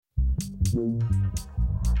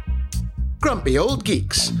Grumpy Old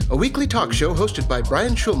Geeks, a weekly talk show hosted by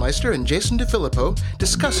Brian Schulmeister and Jason DeFilippo,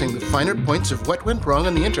 discussing the finer points of what went wrong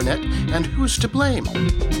on the internet and who's to blame.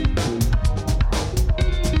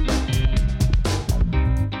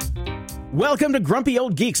 Welcome to Grumpy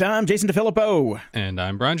Old Geeks. I'm Jason DeFilippo. And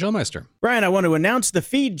I'm Brian Schulmeister. Brian, I want to announce the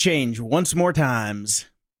feed change once more agains.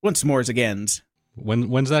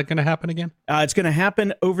 When's that going to happen again? It's going to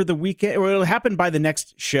happen over the weekend, or it'll happen by the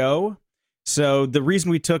next show. So the reason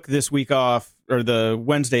we took this week off, or the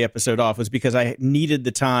Wednesday episode off, was because I needed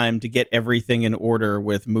the time to get everything in order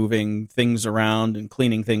with moving things around and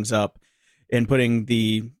cleaning things up and putting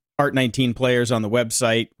the Art19 players on the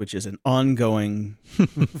website, which is an ongoing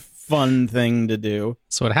fun thing to do.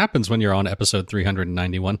 So what happens when you're on episode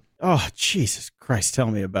 391? Oh, Jesus Christ, tell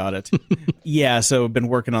me about it. Yeah, so I've been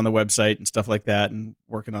working on the website and stuff like that and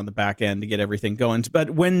working on the back end to get everything going. But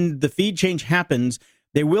when the feed change happens,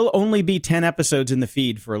 there will only be 10 episodes in the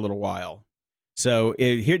feed for a little while. So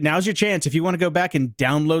here, now's your chance. If you want to go back and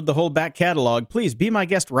download the whole back catalog, please be my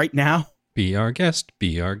guest right now. Be our guest.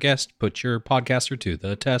 Be our guest. Put your podcaster to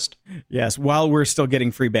the test. Yes, while we're still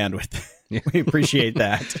getting free bandwidth. We appreciate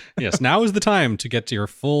that. Yes, now is the time to get to your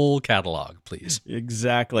full catalog, please.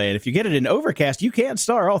 Exactly. And if you get it in Overcast, you can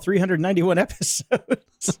star all 391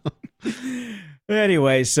 episodes.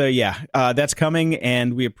 Anyway, so yeah, that's coming,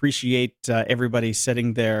 and we appreciate everybody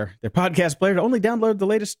setting their podcast player to only download the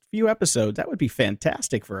latest few episodes. That would be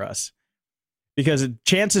fantastic for us, because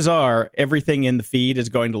chances are everything in the feed is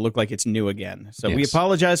going to look like it's new again. So We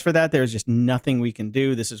apologize for that. There's just nothing we can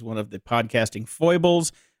do. This is one of the podcasting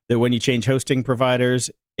foibles, that when you change hosting providers,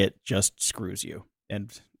 it just screws you.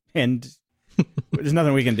 And there's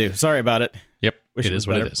nothing we can do. Sorry about it. Yep, it is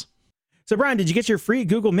what it is. So, Brian, did you get your free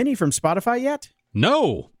Google Mini from Spotify yet?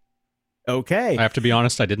 No. Okay. I have to be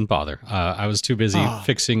honest, I didn't bother. I was too busy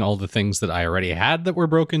fixing all the things that I already had that were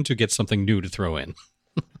broken to get something new to throw in.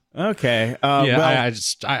 Okay.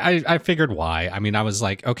 I figured why. I mean, I was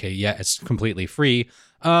like, okay, yeah, it's completely free.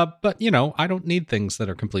 But, I don't need things that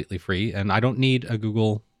are completely free, and I don't need a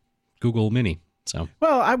Google Mini. So,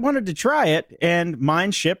 well, I wanted to try it, and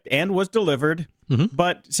mine shipped and was delivered. Mm-hmm.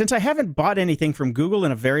 But since I haven't bought anything from Google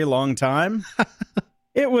in a very long time,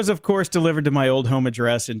 it was, of course, delivered to my old home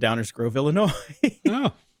address in Downers Grove, Illinois.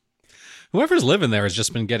 Oh. Whoever's living there has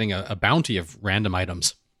just been getting a bounty of random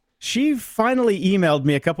items. She finally emailed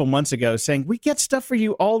me a couple months ago saying, we get stuff for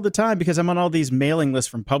you all the time, because I'm on all these mailing lists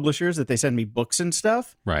from publishers that they send me books and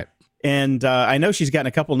stuff. Right. And I know she's gotten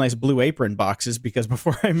a couple nice Blue Apron boxes, because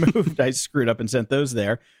before I moved, I screwed up and sent those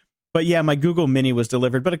there. But yeah, my Google Mini was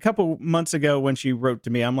delivered. But a couple months ago when she wrote to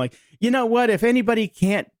me, I'm like, you know what? If anybody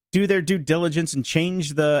can't do their due diligence and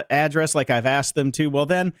change the address like I've asked them to, well,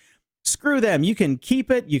 then screw them. You can keep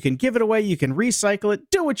it. You can give it away. You can recycle it.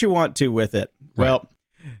 Do what you want to with it. Right. Well,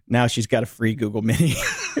 now she's got a free Google Mini.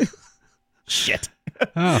 Shit.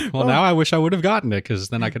 Oh, well, now I wish I would have gotten it, because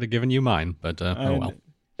then I could have given you mine. But oh well.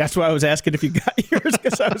 That's why I was asking if you got yours,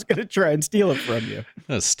 because I was going to try and steal it from you.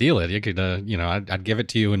 Steal it? You could, I'd give it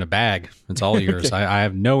to you in a bag. It's all yours. Okay. I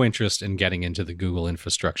have no interest in getting into the Google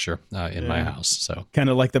infrastructure in my house. So kind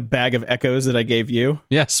of like the bag of Echoes that I gave you.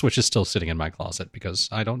 Yes, which is still sitting in my closet, because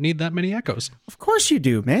I don't need that many Echoes. Of course you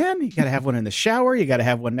do, man. You got to have one in the shower. You got to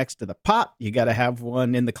have one next to the pot. You got to have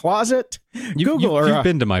one in the closet. You've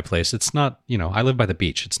been to my place. It's not, I live by the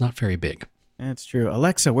beach. It's not very big. That's true.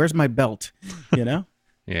 Alexa, where's my belt?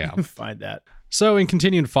 Yeah. Find that. So in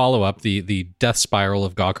continued follow-up, the death spiral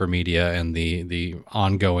of Gawker Media and the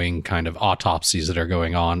ongoing kind of autopsies that are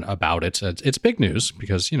going on about it, it's big news,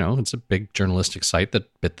 because, it's a big journalistic site that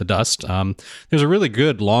bit the dust. There's a really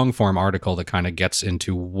good long-form article that kind of gets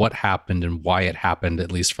into what happened and why it happened,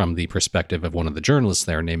 at least from the perspective of one of the journalists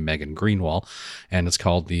there named Megan Greenwall, and it's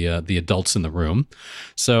called The Adults in the Room.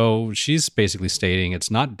 So she's basically stating it's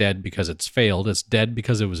not dead because it's failed, it's dead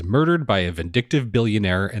because it was murdered by a vindictive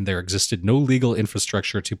billionaire and there existed no legal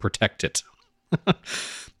infrastructure to protect it.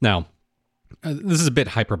 Now, this is a bit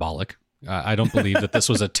hyperbolic. I don't believe that this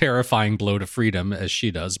was a terrifying blow to freedom, as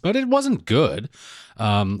she does, but it wasn't good.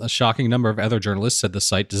 A shocking number of other journalists said the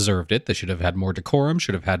site deserved it. They should have had more decorum,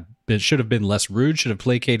 should have been less rude, should have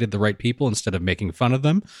placated the right people instead of making fun of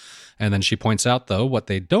them. And then she points out, though, what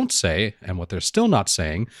they don't say, and what they're still not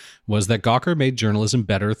saying, was that Gawker made journalism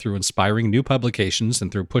better through inspiring new publications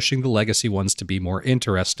and through pushing the legacy ones to be more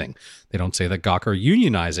interesting. They don't say that Gawker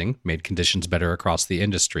unionizing made conditions better across the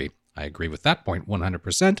industry. I agree with that point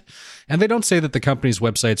 100%. And they don't say that the company's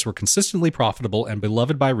websites were consistently profitable and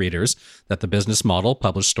beloved by readers, that the business model,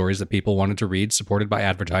 published stories that people wanted to read, supported by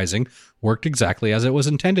advertising, worked exactly as it was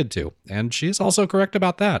intended to. And she is also correct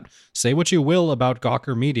about that. Say what you will about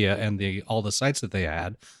Gawker Media and all the sites that they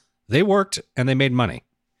had. They worked and they made money.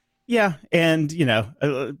 Yeah, and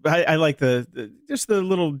I like just the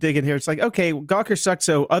little dig in here. It's like, okay, Gawker sucked,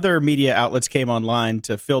 so other media outlets came online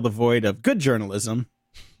to fill the void of good journalism.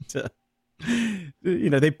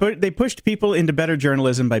 They pushed people into better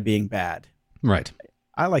journalism by being bad. Right.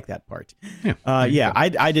 I like that part. Yeah.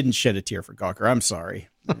 I didn't shed a tear for Gawker. I'm sorry.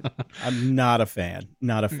 I'm not a fan.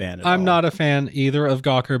 Not a fan at all. I'm not a fan either of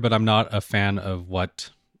Gawker, but I'm not a fan of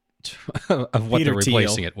what they're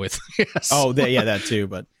replacing it with. Yes. Oh, that too,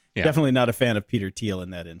 but definitely not a fan of Peter Thiel in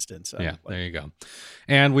that instance. There you go.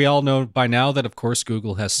 And we all know by now that, of course,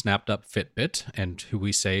 Google has snapped up Fitbit, and who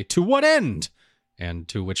we say, to what end? And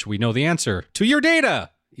to which we know the answer, to your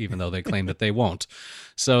data, even though they claim that they won't.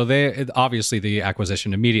 So obviously the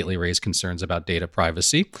acquisition immediately raised concerns about data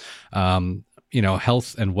privacy. Health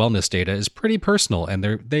and wellness data is pretty personal, and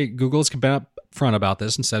Google's been up front about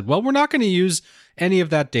this and said, well, we're not going to use any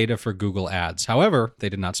of that data for Google Ads. However, they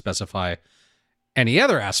did not specify any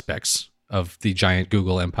other aspects of the giant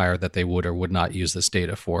Google empire that they would or would not use this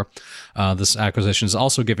data for. This acquisition is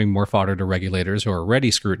also giving more fodder to regulators who are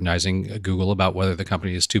already scrutinizing Google about whether the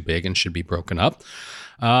company is too big and should be broken up.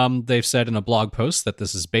 They've said in a blog post that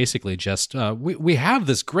this is basically just, we have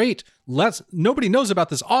this great, nobody knows about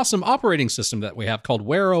this awesome operating system that we have called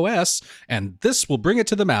Wear OS, and this will bring it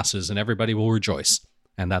to the masses and everybody will rejoice.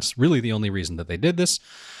 And that's really the only reason that they did this.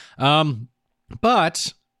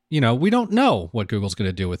 But we don't know what Google's going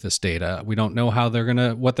to do with this data. We don't know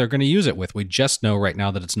what they're going to use it with. We just know right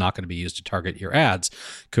now that it's not going to be used to target your ads.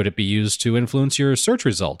 Could it be used to influence your search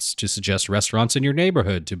results, to suggest restaurants in your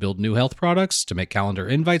neighborhood, to build new health products, to make calendar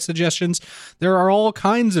invite suggestions? There are all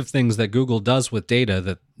kinds of things that Google does with data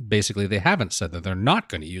that basically they haven't said that they're not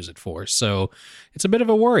going to use it for. So it's a bit of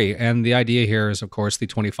a worry. And the idea here is, of course, the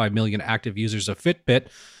 25 million active users of Fitbit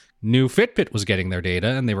knew Fitbit was getting their data,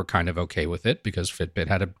 and they were kind of okay with it because Fitbit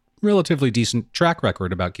had a relatively decent track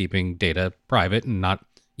record about keeping data private and not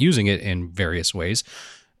using it in various ways.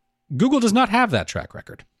 Google does not have that track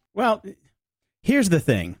record. Well, here's the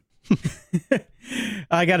thing.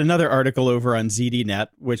 I got another article over on ZDNet,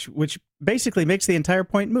 which basically makes the entire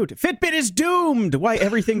point moot. Fitbit is doomed. Why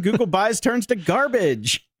everything Google buys turns to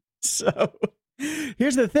garbage. So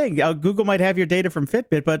here's the thing. Google might have your data from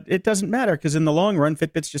Fitbit, but it doesn't matter because in the long run,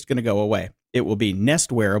 Fitbit's just going to go away. It will be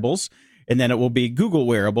Nest wearables, and then it will be Google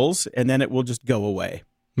wearables, and then it will just go away.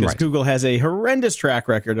 Because Google has a horrendous track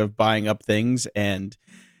record of buying up things and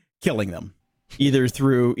killing them, either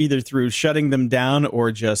through shutting them down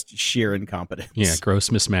or just sheer incompetence. Yeah,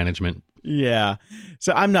 gross mismanagement. Yeah.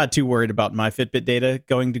 So I'm not too worried about my Fitbit data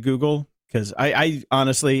going to Google because I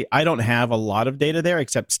honestly, I don't have a lot of data there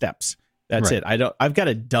except steps. That's it. I've got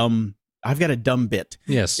a dumb bit.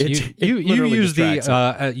 Yes, you use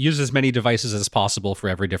use as many devices as possible for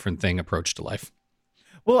every different thing approach to life.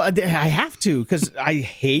 Well, I have to because I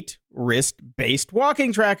hate wrist-based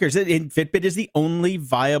walking trackers. Fitbit is the only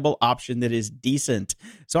viable option that is decent,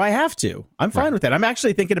 so I have to. I'm fine with that. I'm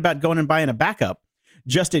actually thinking about going and buying a backup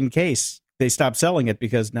just in case they stop selling it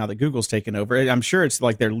because now that Google's taken over, I'm sure it's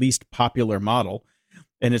like their least popular model,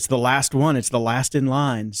 and it's the last one. It's the last in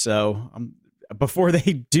line. So before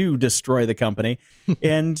they do destroy the company.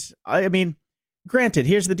 And I mean, granted,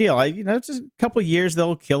 here's the deal. It's a couple years,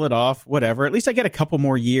 they'll kill it off, whatever. At least I get a couple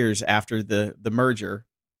more years after the merger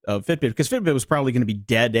of Fitbit, because Fitbit was probably going to be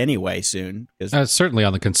dead anyway soon. Certainly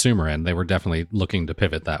on the consumer end, they were definitely looking to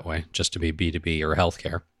pivot that way, just to be B2B or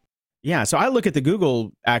healthcare. Yeah, so I look at the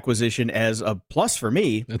Google acquisition as a plus for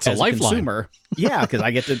me. It's a lifeline. Consumer. Yeah, because I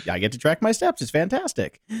get to track my steps. It's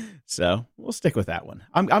fantastic. So we'll stick with that one.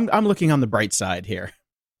 I'm looking on the bright side here.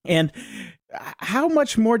 And how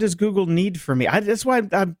much more does Google need from me? That's why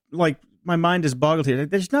I'm like my mind is boggled here.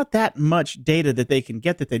 There's not that much data that they can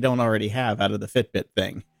get that they don't already have out of the Fitbit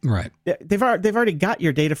thing. Right. They've already got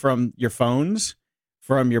your data from your phones,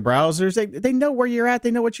 from your browsers. They know where you're at.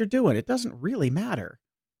 They know what you're doing. It doesn't really matter.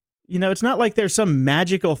 It's not like there's some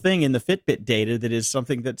magical thing in the Fitbit data that is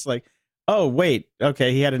something that's like, oh, wait,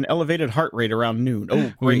 okay, he had an elevated heart rate around noon.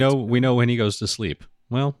 Oh, great. We know when he goes to sleep.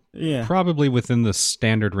 Well, yeah, probably within the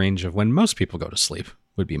standard range of when most people go to sleep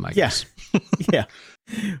would be my guess.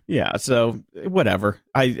 Yeah. So whatever.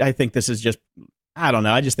 I think this is just, I don't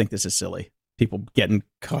know. I just think this is silly. People getting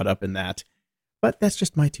caught up in that. But that's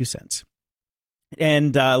just my 2 cents.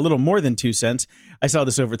 And a little more than 2 cents. I saw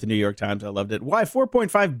this over at the New York Times. I loved it. Why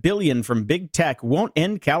 $4.5 billion from big tech won't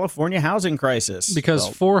end California housing crisis? Because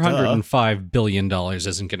 $405 billion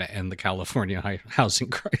isn't going to end the California housing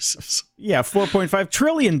crisis. Yeah, $4.5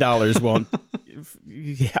 trillion won't.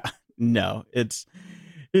 Yeah, no, it's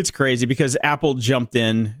crazy because Apple jumped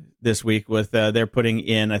in this week with they're putting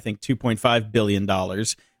in, I think, $2.5 billion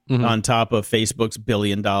on top of Facebook's $1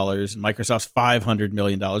 billion and Microsoft's $500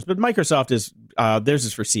 million. But Microsoft is theirs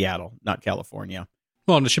is for Seattle, not California.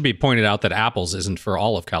 Well, and it should be pointed out that Apple's isn't for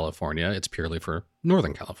all of California. It's purely for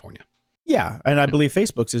Northern California. Yeah, and I believe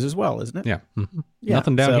Facebook's is as well, isn't it? Yeah. Yeah,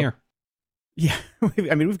 nothing down here. Yeah,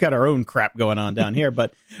 I mean, we've got our own crap going on down here,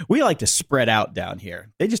 but we like to spread out down here.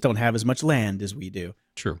 They just don't have as much land as we do.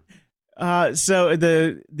 True. So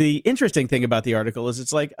the interesting thing about the article is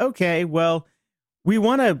it's like, okay, well, we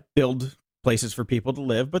want to build places for people to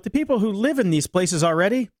live, but the people who live in these places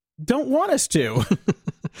already don't want us to.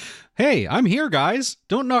 Hey, I'm here, guys.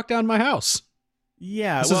 Don't knock down my house.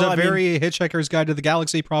 Yeah. This is a very Hitchhiker's Guide to the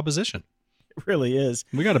Galaxy proposition. It really is.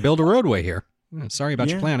 We got to build a roadway here. Sorry about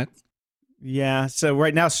your planet. Yeah. So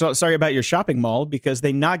right now, sorry about your shopping mall, because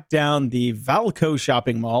they knocked down the Valco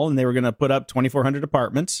shopping mall and they were going to put up 2,400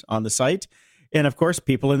 apartments on the site. And of course,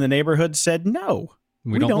 people in the neighborhood said, no,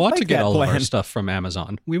 we don't want to get all of our stuff from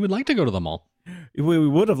Amazon. We would like to go to the mall. We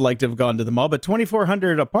would have liked to have gone to the mall, but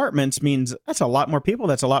 2,400 apartments means that's a lot more people.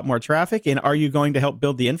 That's a lot more traffic. And are you going to help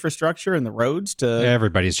build the infrastructure and the roads to?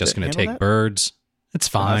 Everybody's just going to take birds. It's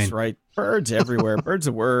fine. That's right. Birds everywhere. Bird's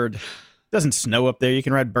a word. Doesn't snow up there. You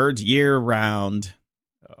can ride birds year round.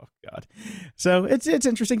 Oh God. So it's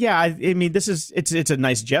interesting. Yeah. I mean, it's a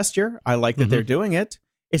nice gesture. I like that they're doing it.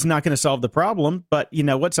 It's not going to solve the problem, but you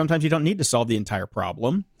know what? Sometimes you don't need to solve the entire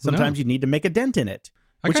problem. Sometimes you need to make a dent in it.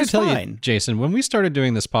 Which is fine. You, Jason, when we started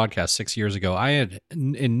doing this podcast 6 years ago, I had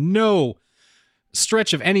in no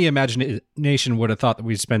stretch of any imagination would have thought that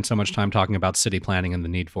we'd spend so much time talking about city planning and the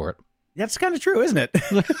need for it. That's kind of true, isn't it?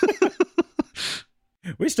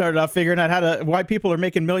 We started off figuring out why people are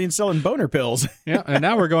making millions selling boner pills. Yeah, and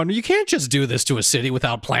now we're going, you can't just do this to a city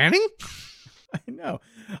without planning. I know.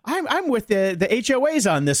 I'm with the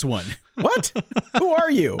HOAs on this one. What? Who are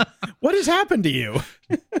you? What has happened to you?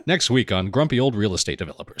 Next week on Grumpy Old Real Estate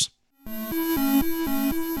Developers.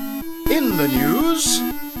 In the news...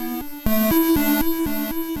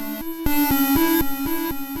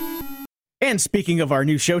 And speaking of our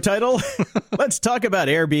new show title, let's talk about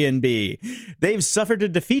Airbnb. They've suffered a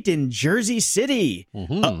defeat in Jersey City.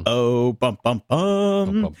 Uh-oh, bum, bum, bum.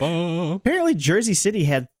 Bum, bum, bum. Apparently, Jersey City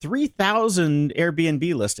had 3,000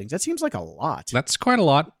 Airbnb listings. That seems like a lot. That's quite a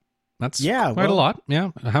lot. That's quite a lot. Yeah.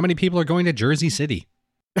 How many people are going to Jersey City?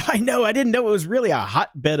 I know. I didn't know it was really a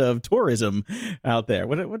hotbed of tourism out there.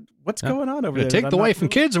 What's going on over there? Take the wife and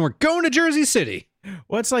kids and we're going to Jersey City.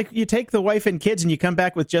 Well, it's like you take the wife and kids and you come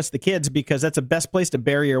back with just the kids because that's the best place to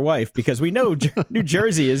bury your wife, because we know New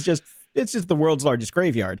Jersey is just the world's largest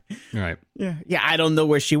graveyard. Right. Yeah. Yeah. I don't know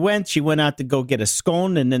where she went. She went out to go get a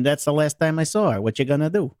scone, and then that's the last time I saw her. What you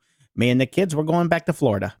gonna do? Me and the kids, we're going back to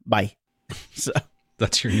Florida. Bye. So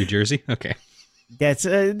that's your New Jersey? Okay. That's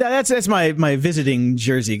my visiting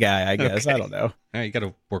Jersey guy, I guess. Okay. I don't know. Yeah, you got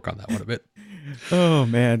to work on that one a bit. Oh,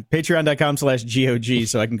 man. Patreon.com/GOG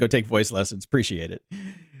so I can go take voice lessons. Appreciate it.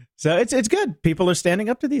 So it's good. People are standing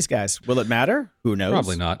up to these guys. Will it matter? Who knows?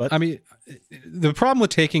 Probably not. But, I mean, the problem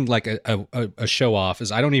with taking like a show off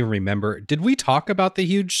is I don't even remember. Did we talk about the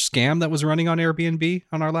huge scam that was running on Airbnb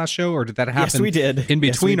on our last show, or did that happen? Yes, we did. In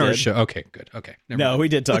between our show? Okay, good. Okay. No, we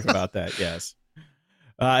did talk about that. Yes.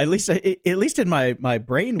 At least in my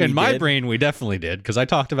brain. In my brain, we definitely did, because I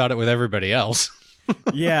talked about it with everybody else.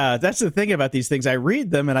 Yeah, that's the thing about these things. I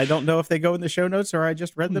read them and I don't know if they go in the show notes or I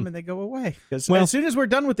just read them and they go away. Because as soon as we're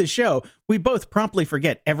done with the show, we both promptly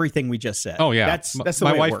forget everything we just said. Oh yeah, that's the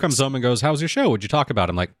my way wife it works. comes home and goes, "How's your show? What'd you talk about?"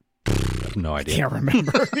 I'm like, no idea. I can't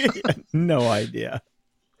remember. No idea.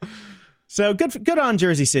 So good on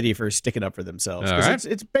Jersey City for sticking up for themselves. Right.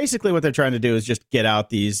 It's basically what they're trying to do is just get out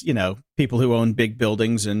these, people who own big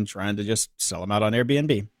buildings and trying to just sell them out on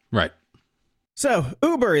Airbnb. Right. So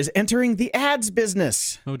Uber is entering the ads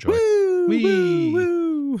business. Oh joy!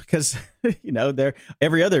 Woo! Because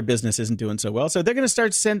every other business isn't doing so well, so they're going to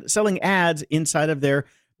start selling ads inside of their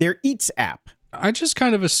Eats app. I just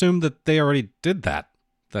kind of assumed that they already did that.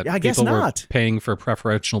 That I guess people not. Were paying for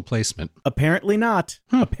preferential placement. Apparently not.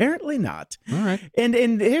 Apparently not. All right. And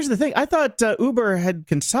here's the thing. I thought Uber had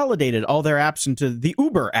consolidated all their apps into the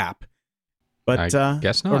Uber app. But I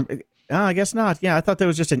guess not. I guess not. Yeah, I thought there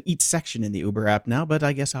was just an Eats section in the Uber app now, but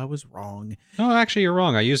I guess I was wrong. Oh, actually, you're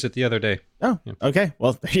wrong. I used it the other day. Oh, okay.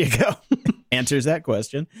 Well, there you go. Answers that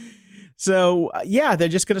question. So, yeah, they're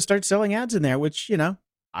just going to start selling ads in there, which,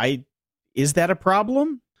 is that a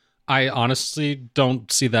problem? I honestly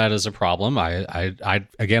don't see that as a problem. I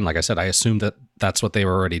again, like I said, I assume that that's what they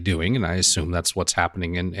were already doing, and I assume that's what's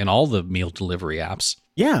happening in all the meal delivery apps.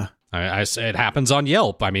 Yeah. I say it happens on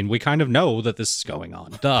Yelp. I mean, we kind of know that this is going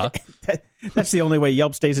on. Duh. That's the only way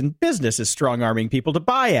Yelp stays in business, is strong-arming people to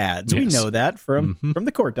buy ads. Yes. We know that from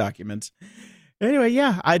the court documents. Anyway,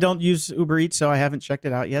 yeah, I don't use Uber Eats, so I haven't checked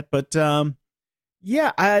it out yet. But when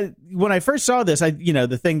I first saw this,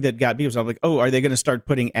 the thing that got me was, I'm like, oh, are they going to start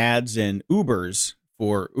putting ads in Ubers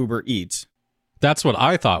for Uber Eats? That's what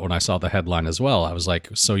I thought when I saw the headline as well. I was like,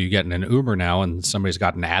 so you get in an Uber now and somebody's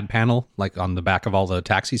got an ad panel like on the back of all the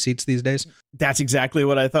taxi seats these days? That's exactly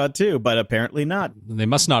what I thought too, but apparently not. They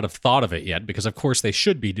must not have thought of it yet, because of course they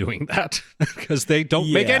should be doing that because they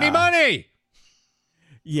don't make any money.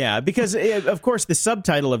 Yeah, because, of course, the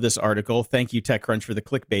subtitle of this article, thank you, TechCrunch, for the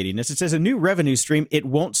clickbaitiness, it says a new revenue stream, it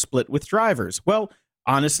won't split with drivers. Well,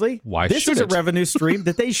 honestly, this is a revenue stream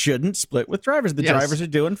that they shouldn't split with drivers. The drivers are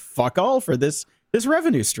doing fuck all for this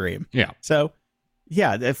revenue stream. Yeah. So,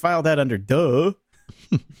 yeah, they filed that under duh.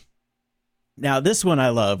 Now, this one I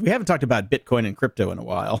love. We haven't talked about Bitcoin and crypto in a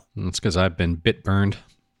while. That's because I've been bit burned.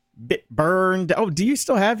 Bit burned. Oh, do you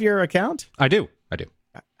still have your account? I do.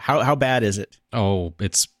 How bad is it? Oh,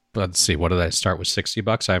 let's see. What did I start with?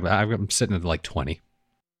 $60? I'm sitting at like 20.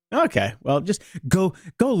 Okay. Well, just go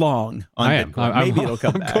long on Bitcoin. Maybe it'll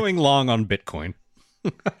come back. I'm going long on Bitcoin.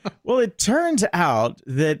 Well, it turns out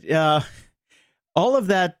that all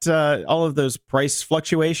of those price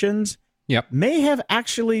fluctuations may have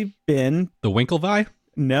actually been the Winklevi?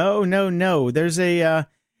 No. There's a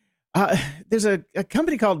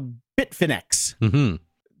company called Bitfinex. Mm-hmm.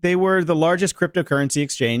 They were the largest cryptocurrency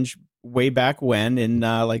exchange way back when, in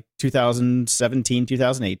like 2017,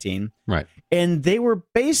 2018. Right. And they were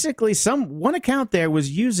basically, one account there was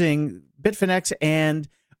using Bitfinex and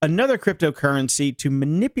another cryptocurrency to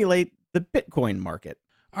manipulate the Bitcoin market.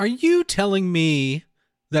 Are you telling me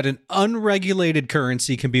that an unregulated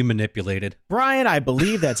currency can be manipulated? Brian, I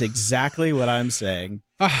believe that's exactly what I'm saying.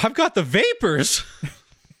 I've got the vapors.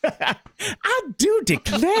 I do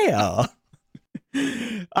declare.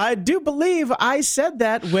 I do believe I said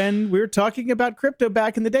that when we were talking about crypto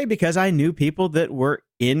back in the day, because I knew people that were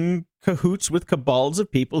in cahoots with cabals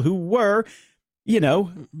of people who were,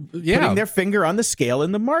 putting their finger on the scale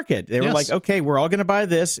in the market. They were like, okay, we're all going to buy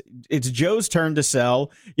this. It's Joe's turn to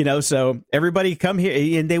sell, so everybody come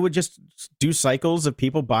here. And they would just do cycles of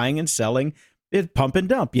people buying and selling. It pump and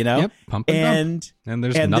dump, Yep, pump and dump. And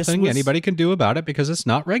there's nothing anybody can do about it because it's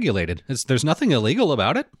not regulated. There's nothing illegal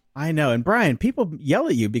about it. I know. And Brian, people yell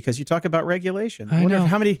at you because you talk about regulation. I wonder know.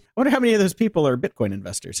 how many of those people are Bitcoin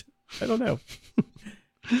investors. I don't know.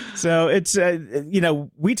 So it's,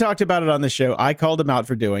 we talked about it on the show. I called him out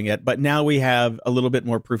for doing it, but now we have a little bit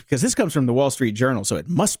more proof, because this comes from the Wall Street Journal. So it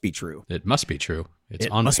must be true. It must be true. It's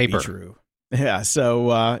on paper. Be true. Yeah,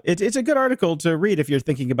 so it's a good article to read if you're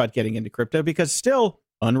thinking about getting into crypto, because still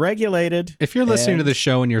unregulated. If you're listening to this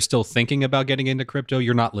show and you're still thinking about getting into crypto,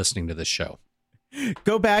 you're not listening to this show.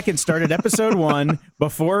 Go back and start at episode 1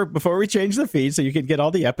 before we change the feed, so you can get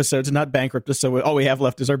all the episodes and not bankrupt us. So all we have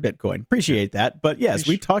left is our Bitcoin. Appreciate that. But yes,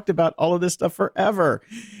 we talked about all of this stuff forever,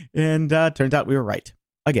 and turns out we were right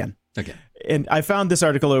again. And I found this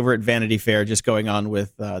article over at Vanity Fair, just going on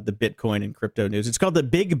with the Bitcoin and crypto news. It's called The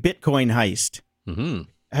Big Bitcoin Heist. Mm-hmm.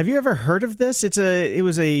 Have you ever heard of this? It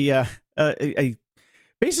was a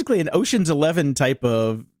basically an Ocean's 11 type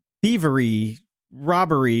of thievery,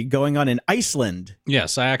 robbery going on in Iceland.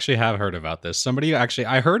 Yes, I actually have heard about this.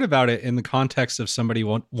 I heard about it in the context of somebody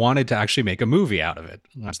wanted to actually make a movie out of it.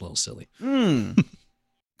 That's a little silly.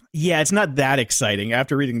 Yeah, it's not that exciting.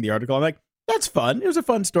 After reading the article, I'm like, that's fun. It was a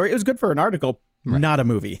fun story. It was good for an article. Right. Not a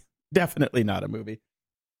movie. Definitely not a movie.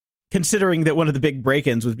 Considering that one of the big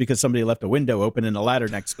break-ins was because somebody left a window open in a ladder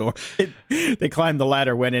next door. They climbed the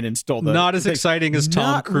ladder, went in and stole the... Not as exciting as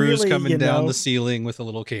Tom Cruise coming down the ceiling with a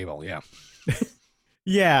little cable, yeah.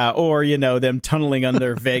 Yeah, or, them tunneling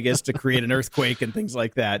under Vegas to create an earthquake and things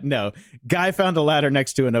like that. No, guy found a ladder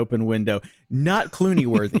next to an open window. Not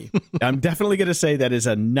Clooney-worthy. I'm definitely going to say that is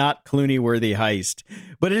a not Clooney-worthy heist.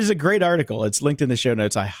 But it is a great article. It's linked in the show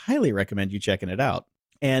notes. I highly recommend you checking it out.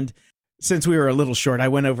 And since we were a little short, I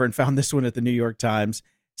went over and found this one at the New York Times.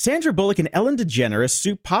 Sandra Bullock and Ellen DeGeneres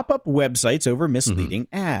sue pop-up websites over misleading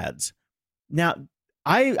ads. Now,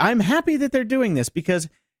 I'm happy that they're doing this, because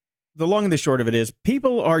the long and the short of it is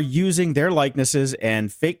people are using their likenesses and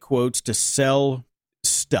fake quotes to sell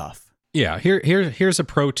stuff. Yeah, here's a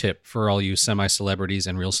pro tip for all you semi-celebrities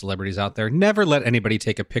and real celebrities out there. Never let anybody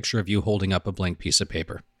take a picture of you holding up a blank piece of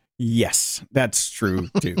paper. Yes, that's true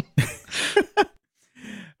too.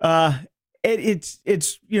 It's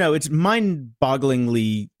it's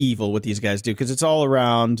mind-bogglingly evil what these guys do, because it's all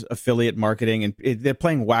around affiliate marketing, and they're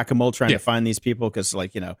playing whack-a-mole trying to find these people, because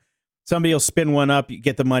somebody will spin one up, you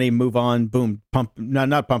get the money, move on, boom, pump,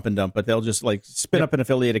 not pump and dump, but they'll just spin up an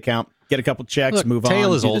affiliate account, get a couple checks, Look, move on,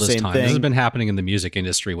 tale as do old the as same time. thing. This has been happening in the music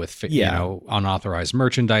industry with unauthorized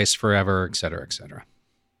merchandise forever, et cetera, et cetera.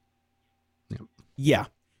 Yeah,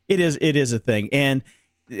 it is a thing. And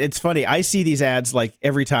it's funny, I see these ads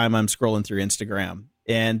every time I'm scrolling through Instagram,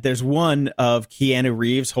 and there's one of Keanu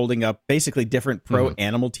Reeves holding up basically different pro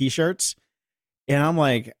animal t-shirts. And I'm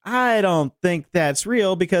like, I don't think that's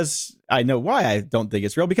real, because I know why I don't think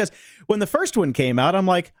it's real. Because when the first one came out, I'm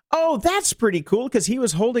like, oh, that's pretty cool, because he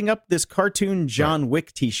was holding up this cartoon John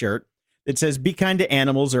Wick t-shirt that says, "Be kind to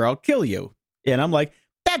animals or I'll kill you." And I'm like,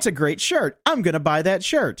 that's a great shirt. I'm going to buy that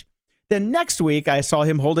shirt. Then next week, I saw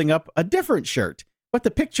him holding up a different shirt, but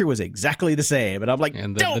the picture was exactly the same. And I'm like,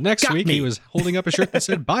 and the next week he was holding up a shirt that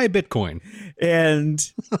said, "Buy Bitcoin." And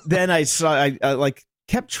then I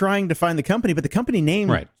kept trying to find the company, but the company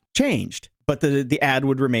name changed, but the ad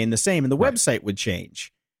would remain the same, and the website would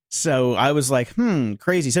change. So I was like,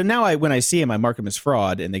 crazy. So now when I see him, I mark him as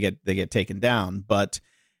fraud, and they get taken down. But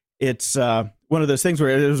it's one of those things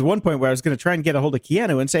where there was one point where I was going to try and get a hold of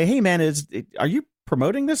Keanu and say, "Hey man, are you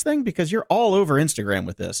promoting this thing? Because you're all over Instagram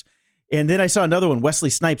with this." And then I saw another one. Wesley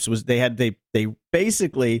Snipes they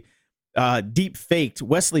basically deep faked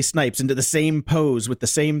Wesley Snipes into the same pose with the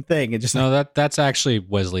same thing, and just that's actually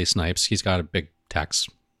Wesley Snipes. He's got a big tax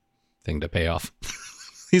thing to pay off.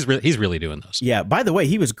 He's really doing those. Yeah. By the way,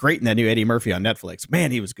 he was great in that new Eddie Murphy on Netflix.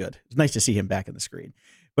 Man, he was good. It's nice to see him back in the screen.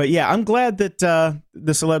 But yeah, I'm glad that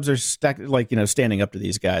the celebs are standing up to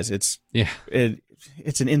these guys. It's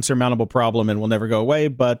an insurmountable problem and will never go away.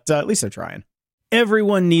 But at least they're trying.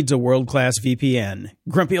 Everyone needs a world-class VPN.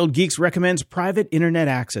 Grumpy Old Geeks recommends private internet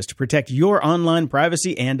access to protect your online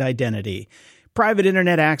privacy and identity. Private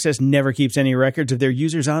internet access never keeps any records of their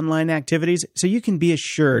users' online activities, so you can be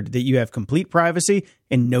assured that you have complete privacy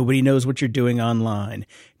and nobody knows what you're doing online.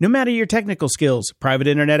 No matter your technical skills, private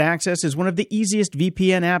internet access is one of the easiest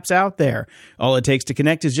VPN apps out there. All it takes to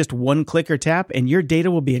connect is just one click or tap, and your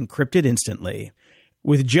data will be encrypted instantly.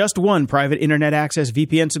 With just one private internet access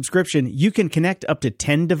VPN subscription, you can connect up to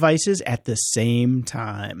 10 devices at the same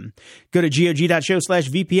time. Go to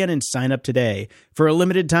gog.show/VPN and sign up today. For a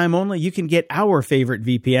limited time only, you can get our favorite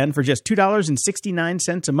VPN for just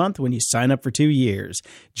 $2.69 a month when you sign up for 2 years.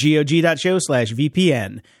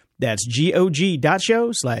 gog.show/VPN. That's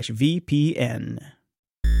gog.show/VPN.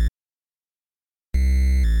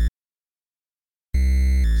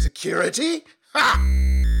 Security? Ha!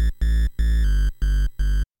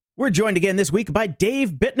 We're joined again this week by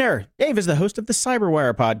Dave Bittner. Dave is the host of the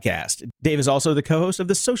Cyberwire podcast. Dave is also the co-host of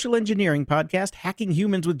the social engineering podcast, Hacking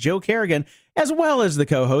Humans with Joe Kerrigan, as well as the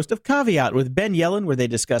co-host of Caveat with Ben Yellen, where they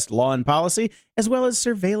discuss law and policy, as well as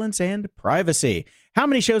surveillance and privacy. How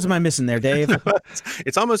many shows am I missing there, Dave?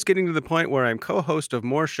 It's almost getting to the point where I'm co-host of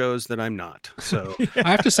more shows than I'm not. So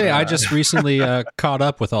I have to say, I just recently caught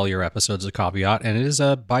up with all your episodes of Caveat, and it is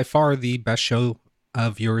by far the best show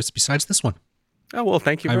of yours besides this one. Oh, well,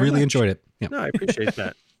 thank you very much. I really enjoyed it. Yeah. No, I appreciate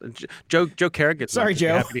that. Joe Kerrigan. Sorry,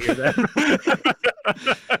 Joe. Happy to hear that.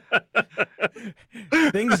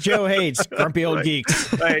 Things Joe hates. Grumpy Old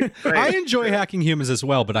Geeks. Right. I enjoy Hacking Humans as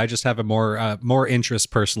well, but I just have a more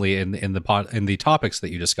interest personally in the topics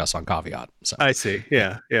that you discuss on Caveat. So. I see.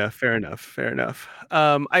 Yeah. Fair enough.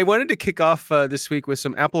 I wanted to kick off this week with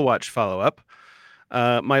some Apple Watch follow-up.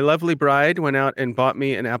 My lovely bride went out and bought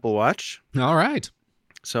me an Apple Watch. All right.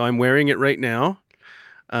 So I'm wearing it right now.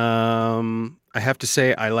 I have to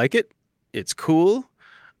say I like it. It's cool.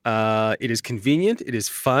 It is convenient. It is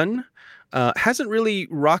fun. Hasn't really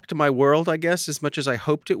rocked my world, I guess, as much as I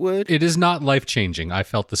hoped it would. It is not life-changing. I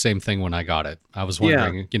felt the same thing when I got it. I was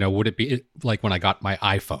wondering, would it be like when I got my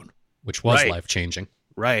iPhone, which was life-changing?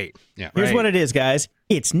 Right. Yeah. Here's what it is, guys.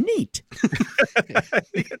 It's neat. I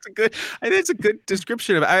think it's a good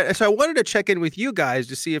description of it. So I wanted to check in with you guys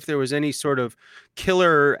to see if there was any sort of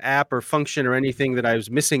killer app or function or anything that I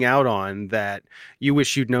was missing out on that you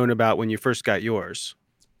wish you'd known about when you first got yours.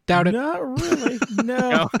 Doubt it. Not really.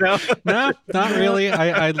 No. No, not really.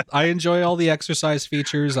 I enjoy all the exercise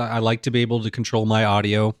features. I like to be able to control my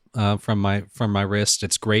audio from my wrist.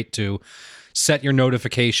 It's great to set your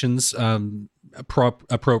notifications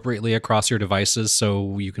appropriately across your devices,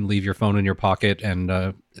 so you can leave your phone in your pocket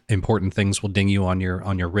and important things will ding you on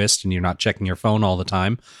your wrist, and you're not checking your phone all the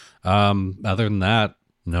time. Other than that,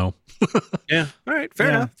 no. Yeah. All right. Fair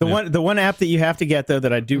enough. The one app that you have to get though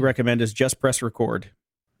that I do recommend is Just Press Record.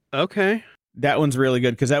 Okay. That one's really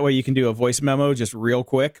good because that way you can do a voice memo just real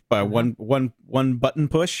quick by one button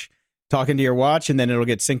push, talking to your watch, and then it'll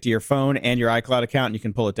get synced to your phone and your iCloud account, and you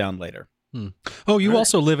can pull it down later. Oh, you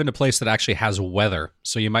also live in a place that actually has weather,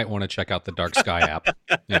 so you might want to check out the Dark Sky app.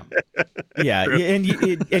 Yeah, and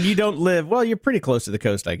you don't live, well, you're pretty close to the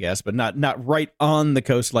coast, I guess, but not right on the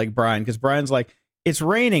coast like Brian, because Brian's like, it's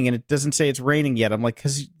raining, and it doesn't say it's raining yet. I'm like,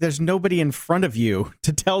 because there's nobody in front of you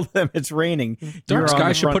to tell them it's raining. Dark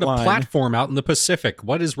Sky should put a platform out in the Pacific.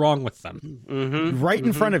 What is wrong with them? Right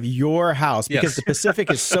in front of your house, because the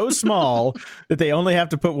Pacific is so small that they only have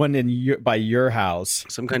to put one in by your house.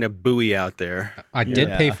 Some kind of buoy out there. I did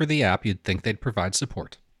pay for the app. You'd think they'd provide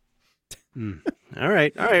support. All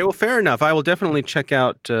right. Well, fair enough. I will definitely check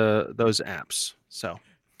out those apps. So.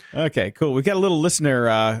 Okay, cool. We've got a little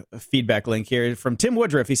listener feedback link here from Tim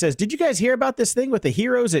Woodruff. He says, did you guys hear about this thing with the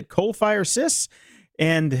heroes at Coalfire Sys?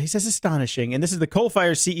 And he says, astonishing. And this is the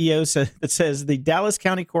Coalfire CEO that says the Dallas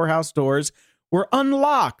County Courthouse doors were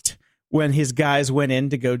unlocked when his guys went in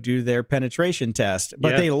to go do their penetration test.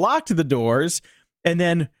 But they locked the doors and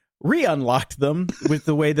then re-unlocked them with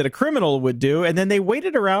the way that a criminal would do. And then they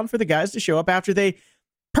waited around for the guys to show up after they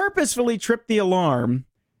purposefully tripped the alarm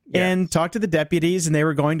and talked to the deputies, and they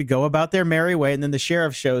were going to go about their merry way. And then the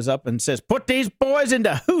sheriff shows up and says, put these boys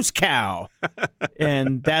into Who's Cow.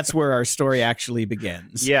 And that's where our story actually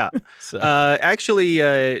begins. Yeah.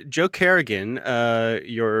 Actually, Joe Kerrigan,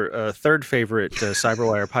 your third favorite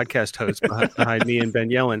Cyberwire podcast host behind me and Ben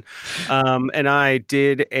Yellen, and I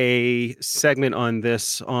did a segment on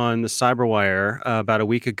this on the Cyberwire about a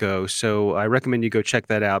week ago. So I recommend you go check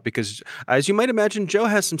that out because, as you might imagine, Joe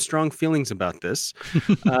has some strong feelings about this.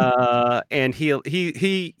 And he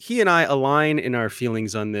and I align in our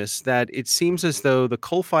feelings on this, that it seems as though the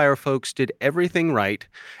Coalfire folks did everything right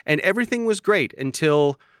and everything was great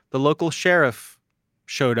until the local sheriff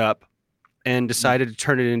showed up and decided to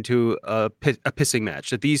turn it into a pissing match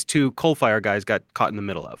that these two Coalfire guys got caught in the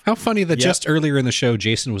middle of. How funny that just earlier in the show,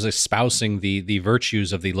 Jason was espousing the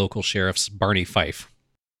virtues of the local sheriff's Barney Fife.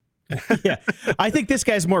 Yeah, I think this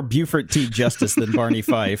guy's more Buford T. Justice than Barney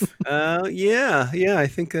Fife. Yeah, I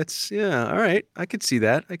think that's, all right. I could see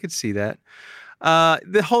that.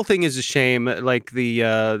 The whole thing is a shame. Like the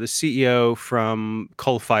CEO from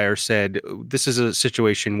Coalfire said, this is a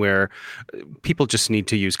situation where people just need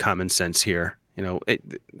to use common sense here. You know,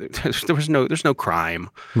 there's no crime.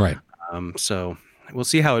 Right. So we'll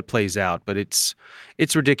see how it plays out, but it's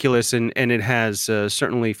ridiculous, and it has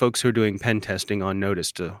certainly folks who are doing pen testing on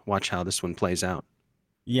notice to watch how this one plays out.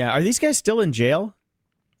 Yeah, are these guys still in jail?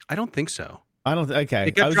 I don't think so. I don't.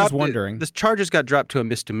 Okay, I was just wondering. The charges got dropped to a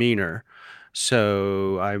misdemeanor,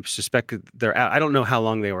 so I suspect they're out. I don't know how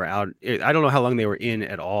long they were out. I don't know how long they were in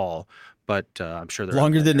at all, but I'm sure they're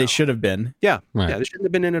longer than now. They should have been. Yeah, right. Yeah, they shouldn't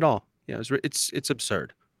have been in at all. Yeah, it's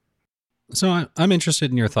absurd. So I'm interested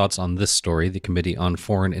in your thoughts on this story. The Committee on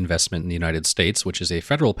Foreign Investment in the United States, which is a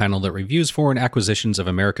federal panel that reviews foreign acquisitions of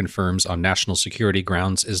American firms on national security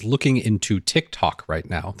grounds, is looking into TikTok right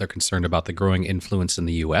now. They're concerned about the growing influence in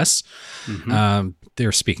the U.S.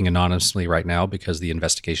 They're speaking anonymously right now because the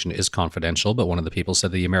investigation is confidential, but one of the people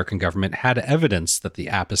said the American government had evidence that the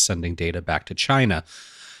app is sending data back to China.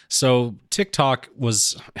 So TikTok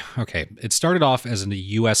was, okay, it started off as a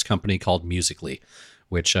U.S. company called Musical.ly,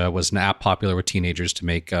 which was an app popular with teenagers to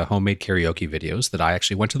make homemade karaoke videos that I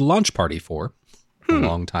actually went to the launch party for a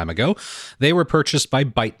long time ago. They were purchased by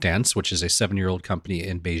ByteDance, which is a 7-year-old company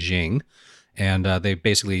in Beijing. And they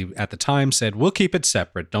basically, at the time, said, we'll keep it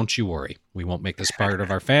separate. Don't you worry. We won't make this part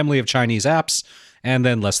of our family of Chinese apps. And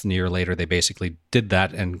then less than a year later, they basically did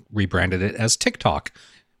that and rebranded it as TikTok,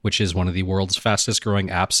 which is one of the world's fastest growing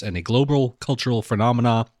apps and a global cultural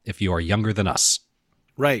phenomena if you are younger than us.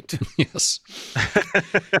 Right. Yes.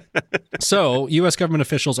 So, U.S. government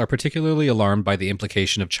officials are particularly alarmed by the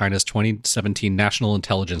implication of China's 2017 National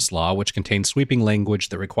Intelligence Law, which contains sweeping language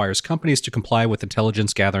that requires companies to comply with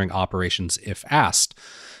intelligence gathering operations if asked.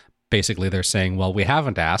 Basically, they're saying, well, we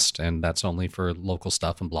haven't asked, and that's only for local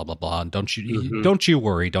stuff and blah, blah, blah. And don't you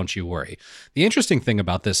worry. The interesting thing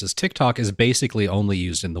about this is TikTok is basically only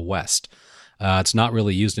used in the West. It's not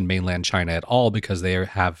really used in mainland China at all because they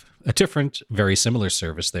have a different, very similar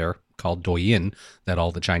service there called Douyin that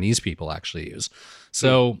all the Chinese people actually use.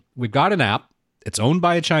 So we've got an app. It's owned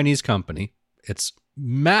by a Chinese company. It's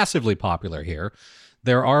massively popular here.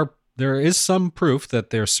 There is some proof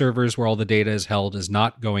that their servers where all the data is held is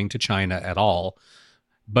not going to China at all.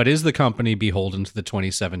 But is the company beholden to the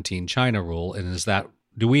 2017 China rule? And is that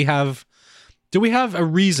do we have a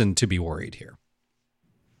reason to be worried here?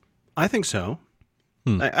 I think so.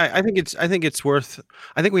 I think it's worth.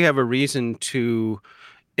 I think we have a reason to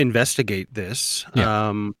investigate this.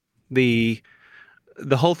 Yeah.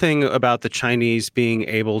 The whole thing about the Chinese being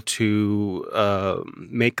able to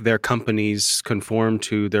make their companies conform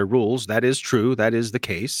to their rules, that is true. That is the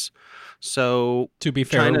case. So To be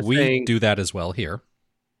fair, China we do that as well here.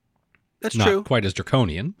 That's Not true. quite as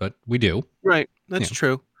draconian, but we do. Right. That's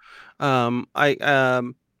true.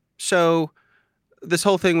 So this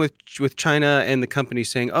whole thing with China and the company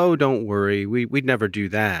saying, "Oh, don't worry, we'd never do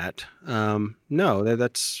that." No,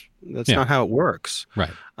 that's not how it works.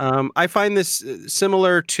 Right. I find this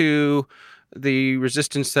similar to the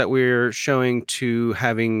resistance that we're showing to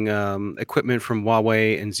having equipment from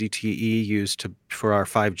Huawei and ZTE used for our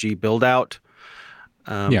 5G build out.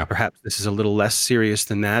 Perhaps this is a little less serious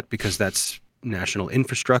than that because that's national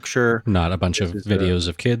infrastructure, not a bunch of videos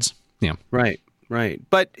of kids. Yeah. Right.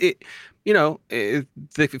 But if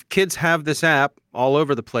kids have this app all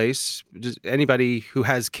over the place, anybody who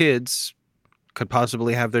has kids could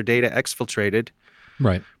possibly have their data exfiltrated.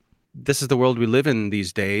 Right. This is the world we live in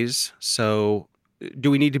these days. So do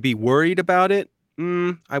we need to be worried about it?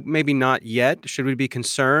 Maybe not yet. Should we be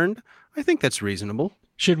concerned? I think that's reasonable.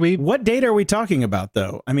 Should we? What data are we talking about,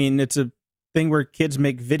 though? I mean, it's a thing where kids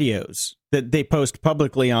make videos that they post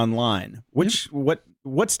publicly online.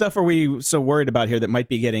 What stuff are we so worried about here that might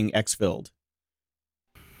be getting exfilled?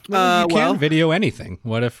 Well, you can't video anything.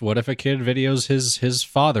 What if a kid videos his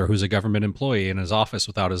father, who's a government employee, in his office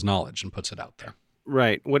without his knowledge and puts it out there?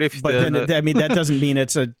 Right. What if? But that doesn't mean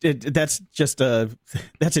that's an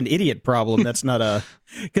idiot problem. That's not a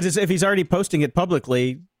because if he's already posting it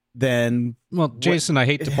publicly, then Jason, I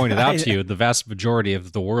hate to point it out to you, the vast majority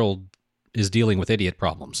of the world is dealing with idiot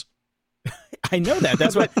problems. I know that.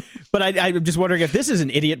 That's what. But I'm just wondering if this is an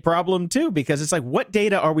idiot problem too, because it's like, what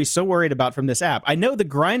data are we so worried about from this app? I know the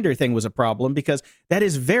Grindr thing was a problem because that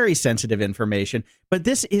is very sensitive information, but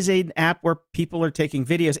this is an app where people are taking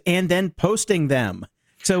videos and then posting them.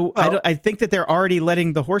 So I think that they're already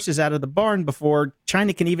letting the horses out of the barn before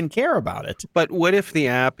China can even care about it. But what if the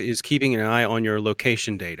app is keeping an eye on your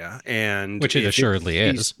location data, which it assuredly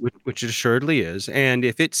is, which it assuredly is, and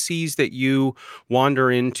if it sees that you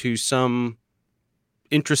wander into some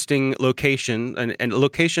interesting location and a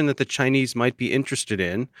location that the Chinese might be interested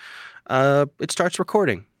in, it starts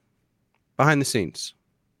recording behind the scenes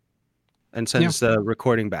and sends the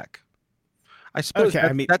recording back. I suppose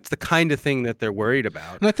that's the kind of thing that they're worried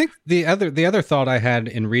about. And I think the other thought I had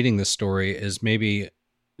in reading this story is maybe,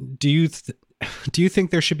 do you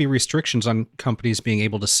think there should be restrictions on companies being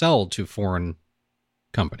able to sell to foreign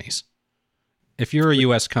companies? If you're a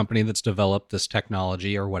U.S. company that's developed this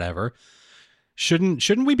technology or whatever,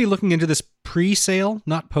 shouldn't we be looking into this pre-sale,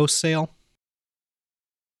 not post-sale?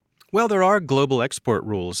 Well, there are global export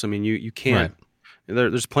rules. I mean, you can't. Right.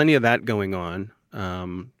 There's plenty of that going on.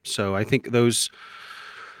 So I think those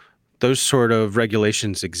sort of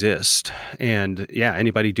regulations exist, and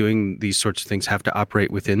anybody doing these sorts of things have to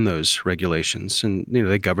operate within those regulations, and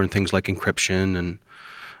they govern things like encryption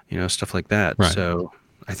and stuff like that. Right. So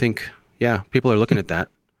I think people are looking at that.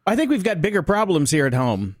 I think we've got bigger problems here at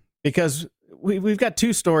home because we've got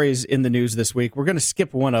two stories in the news this week. We're going to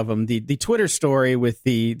skip one of them, the Twitter story with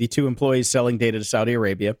the two employees selling data to Saudi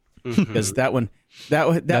Arabia, because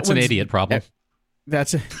that's an idiot problem.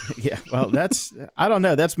 That's I don't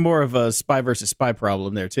know. That's more of a spy versus spy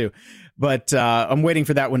problem there too. But I'm waiting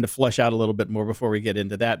for that one to flush out a little bit more before we get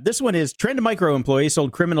into that. This one is Trend Micro employees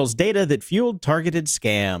sold criminals data that fueled targeted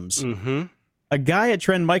scams. Mm-hmm. A guy at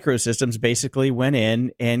Trend Microsystems basically went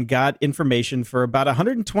in and got information for about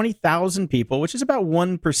 120,000 people, which is about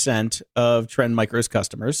 1% of Trend Micro's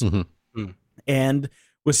customers, and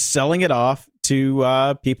was selling it off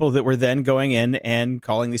to people that were then going in and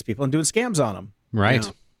calling these people and doing scams on them. Right.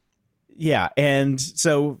 Yeah. And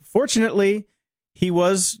so fortunately he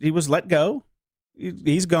was let go.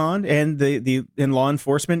 He's gone, and the law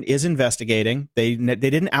enforcement is investigating. They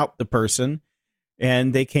didn't out the person,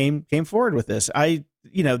 and they came forward with this.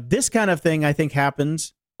 This kind of thing I think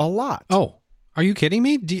happens a lot. Oh, are you kidding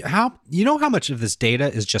me? How much of this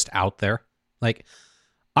data is just out there? Like,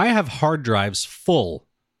 I have hard drives full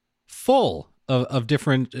of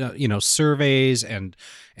different surveys and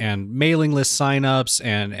mailing list signups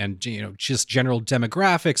and just general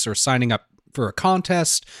demographics or signing up for a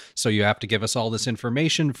contest. So you have to give us all this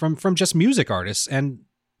information from just music artists, and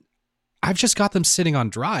I've just got them sitting on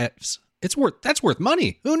drives. That's worth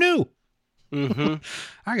money. Who knew? Mm-hmm.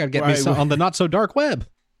 I got to get me some on the not so dark web.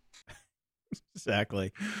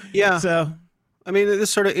 Exactly. Yeah. So I mean, this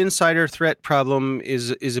sort of insider threat problem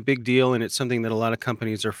is a big deal, and it's something that a lot of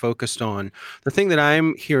companies are focused on. The thing that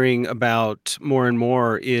I'm hearing about more and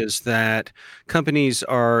more is that companies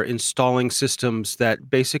are installing systems that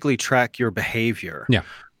basically track your behavior. Yeah.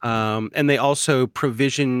 And they also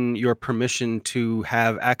provision your permission to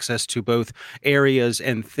have access to both areas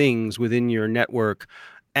and things within your network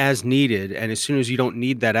as needed. And as soon as you don't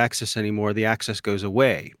need that access anymore, the access goes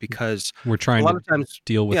away because We're trying a lot to of times,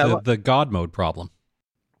 deal with the God mode problem.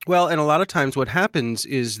 well, and a lot of times what happens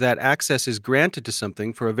is that access is granted to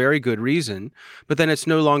something for a very good reason, but then it's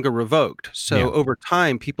no longer revoked. So Yeah. over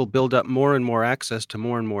time, people build up more and more access to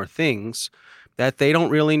more and more things that they don't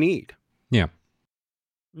really need. Yeah.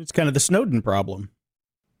 It's kind of the Snowden problem.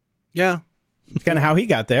 Yeah. It's kind of how he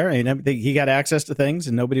got there. I mean, he got access to things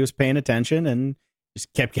and nobody was paying attention and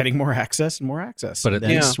just kept getting more access and more access. But at And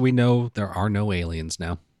then- least we know there are no aliens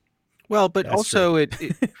now. Well, but That's also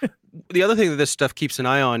the other thing that this stuff keeps an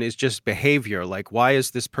eye on is just behavior. Like, why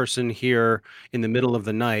is this person here in the middle of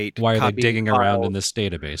the night? Why are they copying digging around in files? this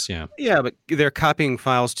database? Yeah. Yeah, but they're copying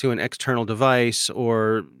files to an external device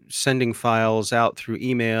or sending files out through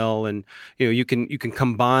email, and you can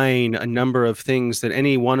combine a number of things that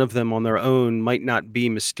any one of them on their own might not be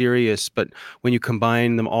mysterious, but when you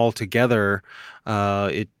combine them all together,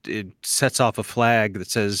 it sets off a flag that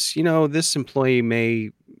says, this employee may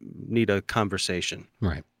need a conversation.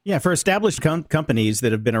 Right. Yeah, for established companies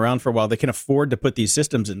that have been around for a while, they can afford to put these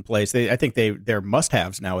systems in place. I think they're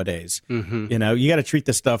must-haves nowadays. Mm-hmm. You got to treat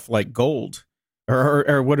this stuff like gold,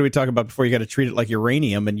 or what do we talk about before? You got to treat it like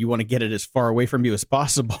uranium, and you want to get it as far away from you as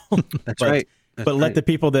possible. That's right. But let the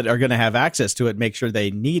people that are going to have access to it make sure they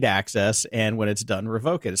need access, and when it's done,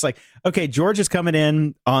 revoke it. It's like, okay, George is coming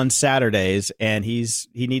in on Saturdays, and he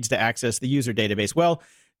needs to access the user database. Well,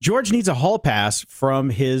 George needs a hall pass from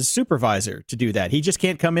his supervisor to do that. He just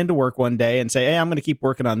can't come into work one day and say, hey, I'm going to keep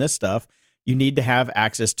working on this stuff. You need to have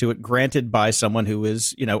access to it granted by someone who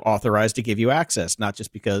is, authorized to give you access, not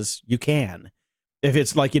just because you can. If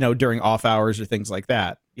it's like, during off hours or things like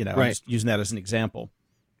that, I'm Right. just using that as an example.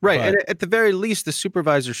 Right. But- And at the very least, the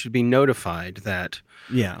supervisor should be notified that,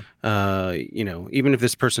 Yeah. even if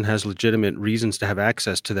this person has legitimate reasons to have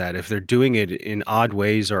access to that, if they're doing it in odd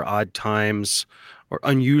ways or odd times or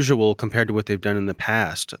unusual compared to what they've done in the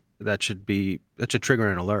past, that should trigger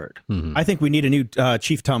an alert. Mhm. I think we need a new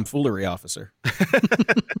chief tomfoolery officer.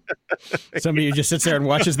 Somebody who just sits there and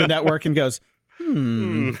watches the network and goes,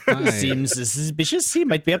 seems suspicious. He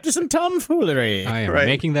might be up to some tomfoolery. I am Right.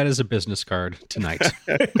 making that as a business card tonight.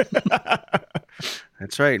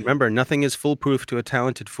 That's right. Remember, nothing is foolproof to a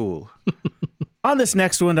talented fool. On this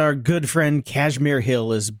next one, our good friend Kashmir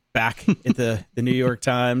Hill is back at the New York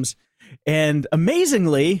Times. And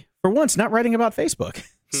amazingly, for once, not writing about Facebook.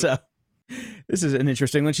 So this is an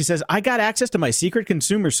interesting one. She says, I got access to my secret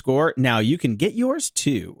consumer score. Now you can get yours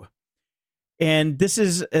too. And this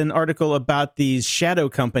is an article about these shadow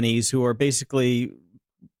companies who are basically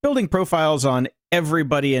building profiles on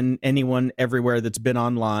everybody and anyone everywhere that's been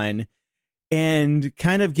online and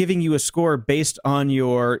kind of giving you a score based on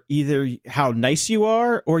your either how nice you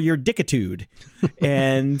are or your dickitude.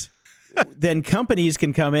 And then companies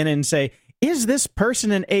can come in and say, is this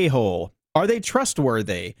person an a-hole? Are they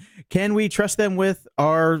trustworthy? Can we trust them with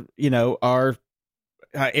our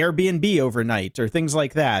Airbnb overnight or things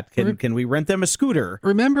like that? Can we rent them a scooter?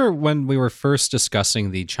 Remember when we were first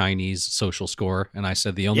discussing the Chinese social score, and I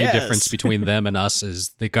said the only Yes. difference between them and us is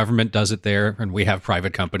the government does it there, and we have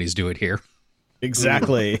private companies do it here.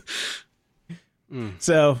 Exactly.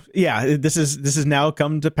 So yeah, this is now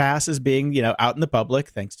come to pass as being, out in the public,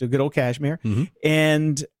 thanks to good old Kashmir. Mhm.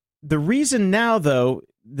 And the reason now, though,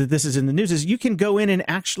 that this is in the news is you can go in and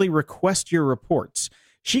actually request your reports.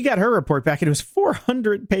 She got her report back and it was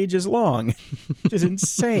 400 pages long, which is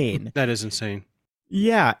insane. That is insane.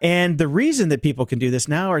 Yeah. And the reason that people can do this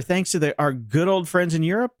now are thanks to our good old friends in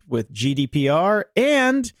Europe with GDPR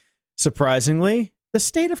and, surprisingly, the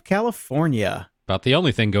state of California. About the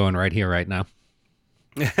only thing going right here, right now.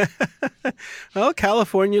 Well,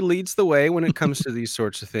 California leads the way when it comes to these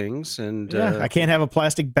sorts of things. And I can't have a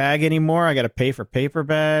plastic bag anymore. I got to pay for paper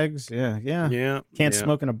bags. Yeah. Can't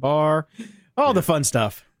smoke in a bar. All the fun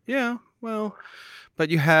stuff. Yeah, well, but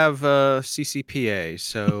you have CCPA.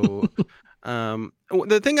 So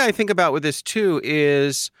the thing I think about with this too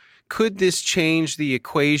is, could this change the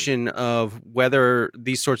equation of whether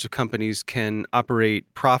these sorts of companies can operate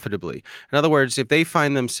profitably? In other words, if they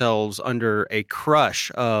find themselves under a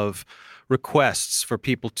crush of requests for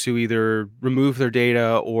people to either remove their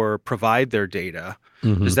data or provide their data,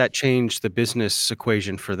 does that change the business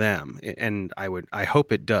equation for them? And I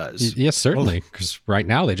hope it does. Yes, certainly, because right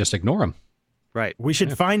now they just ignore them. Right. We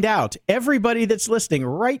should find out. Everybody that's listening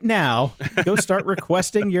right now, go start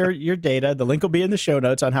requesting your data. The link will be in the show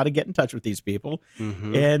notes on how to get in touch with these people.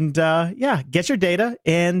 Mm-hmm. And get your data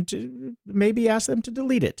and maybe ask them to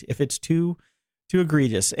delete it if it's too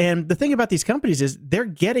egregious. And the thing about these companies is they're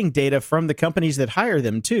getting data from the companies that hire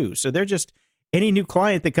them too. So they're just any new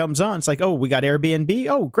client that comes on, it's like, oh, we got Airbnb.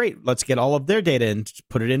 Oh, great. Let's get all of their data and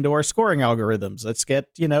put it into our scoring algorithms. Let's get,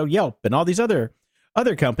 Yelp and all these other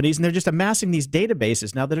companies. And they're just amassing these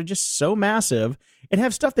databases now that are just so massive and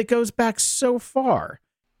have stuff that goes back so far.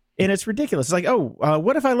 And it's ridiculous. It's like,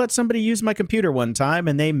 what if I let somebody use my computer one time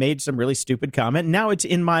and they made some really stupid comment? Now it's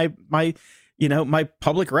in my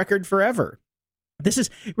public record forever.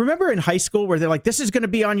 Remember in high school where they're like, this is going to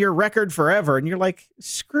be on your record forever. And you're like,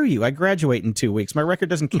 screw you. I graduate in 2 weeks. My record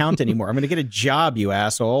doesn't count anymore. I'm going to get a job, you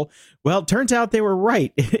asshole. Well, it turns out they were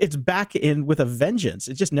right. It's back in with a vengeance.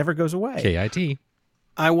 It just never goes away. KIT.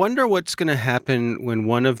 I wonder what's going to happen when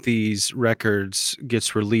one of these records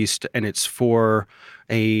gets released and it's for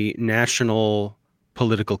a national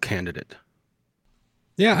political candidate.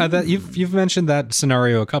 Yeah, you've mentioned that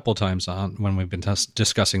scenario a couple times when we've been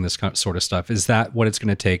discussing this sort of stuff. Is that what it's going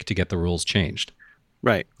to take to get the rules changed?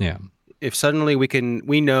 Right. Yeah. If suddenly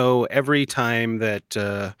we know every time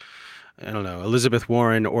that Elizabeth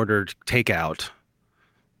Warren ordered takeout,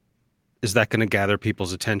 is that going to gather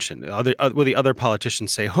people's attention? Will the other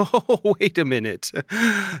politicians say, "Oh, wait a minute,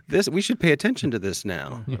 we should pay attention to this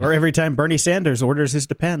now"? Or every time Bernie Sanders orders his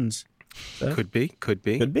Depends. So, could be.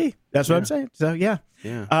 That's what I'm saying. So yeah.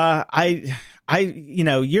 You're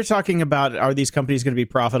talking about, are these companies going to be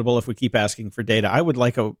profitable if we keep asking for data? I would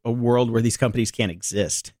like a world where these companies can't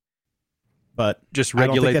exist, but just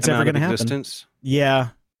regulate I don't think that's them ever out of going to existence.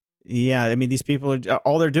 happen. Yeah. I mean, these people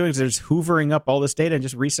all they're doing is they're just hoovering up all this data and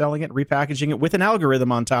just reselling it, repackaging it with an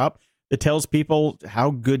algorithm on top that tells people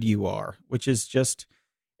how good you are, which is just,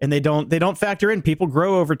 and they don't factor in people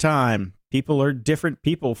grow over time. People are different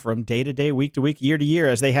people from day to day, week to week, year to year,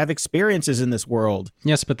 as they have experiences in this world.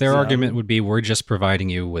 Yes, but their argument would be, we're just providing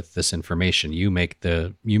you with this information. You make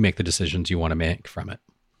the decisions you want to make from it.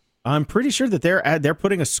 I'm pretty sure that they're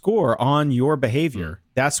putting a score on your behavior.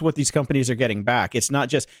 That's what these companies are getting back. It's not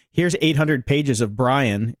just, here's 800 pages of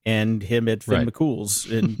Brian and him at Finn McCool's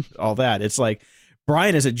and all that. It's like,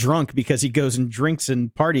 Brian is a drunk because he goes and drinks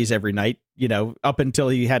and parties every night, up until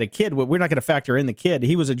he had a kid. We're not going to factor in the kid.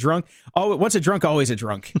 He was a drunk. Once a drunk, always a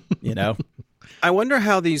drunk, I wonder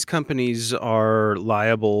how these companies are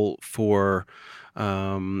liable for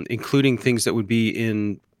including things that would be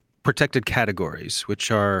in protected categories,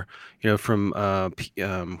 which are, from what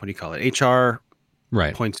do you call it, HR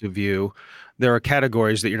points of view. There are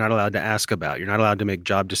categories that you're not allowed to ask about. You're not allowed to make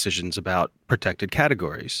job decisions about protected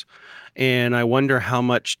categories. And I wonder how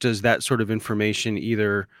much does that sort of information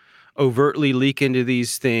either overtly leak into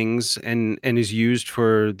these things and is used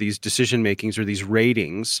for these decision makings or these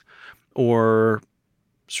ratings, or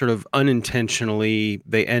sort of unintentionally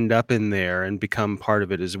they end up in there and become part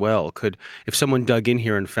of it as well. If someone dug in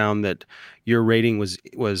here and found that your rating was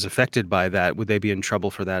affected by that, would they be in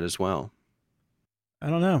trouble for that as well? I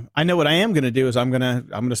don't know. I know what I am going to do is I'm going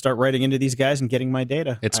to start writing into these guys and getting my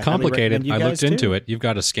data. It's complicated. I looked into it. You've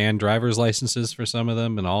got to scan driver's licenses for some of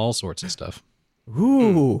them and all sorts of stuff.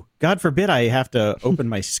 Ooh, God forbid I have to open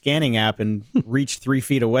my scanning app and reach 3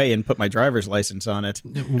 feet away and put my driver's license on it.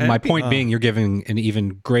 My point being, you're giving an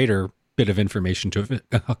even greater bit of information to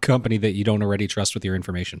a company that you don't already trust with your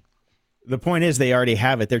information. The point is they already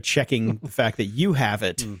have it. They're checking the fact that you have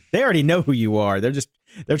it. They already know who you are.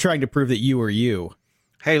 They're trying to prove that you are you.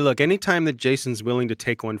 Hey, look, anytime that Jason's willing to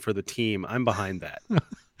take one for the team, I'm behind that.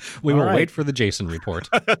 We will wait for the Jason report.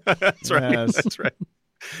 That's right. Yes. That's right.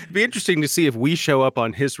 It'd be interesting to see if we show up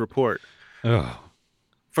on his report. Oh.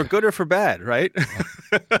 For good or for bad, right?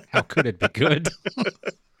 How could it be good?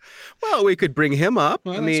 Well, we could bring him up.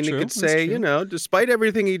 Well, I mean, you could say, despite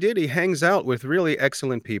everything he did, he hangs out with really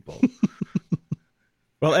excellent people.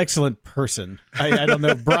 Well, excellent person. I don't know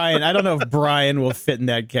if Brian will fit in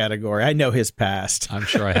that category. I know his past. I'm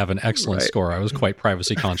sure I have an excellent score. I was quite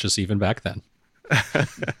privacy conscious even back then.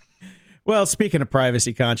 Well, speaking of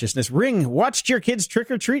privacy consciousness, Ring watched your kids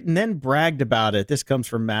trick or treat and then bragged about it. This comes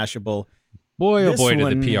from Mashable. Boy, oh boy,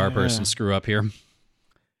 did the PR person screw up here.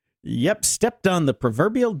 Yep, stepped on the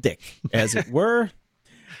proverbial dick, as it were.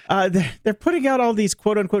 They're putting out all these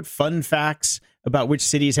quote-unquote fun facts about which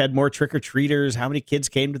cities had more trick-or-treaters, how many kids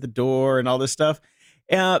came to the door, and all this stuff.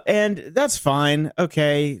 And that's fine.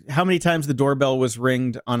 Okay, how many times the doorbell was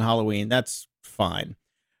ringed on Halloween? That's fine.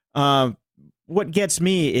 What gets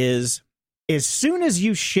me is, as soon as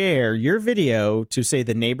you share your video to, say,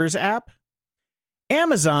 the Neighbors app,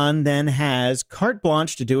 Amazon then has carte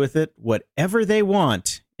blanche to do with it whatever they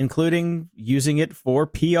want, including using it for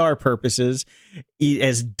PR purposes,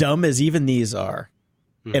 as dumb as even these are.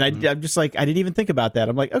 And I'm just like, I didn't even think about that.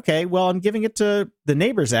 I'm like, okay, well, I'm giving it to the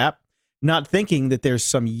Neighbors app, not thinking that there's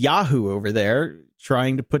some Yahoo over there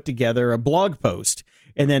trying to put together a blog post.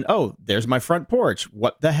 And then, oh, there's my front porch.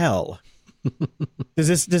 What the hell?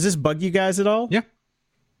 Does this bug you guys at all? Yeah.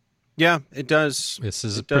 Yeah, it does. This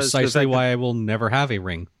is precisely why I will never have a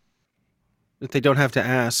Ring. They don't have to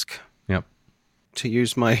ask. Yep. To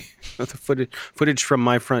use my the footage from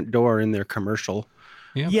my front door in their commercial.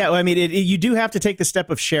 Yeah, well, I mean, you do have to take the step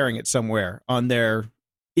of sharing it somewhere in their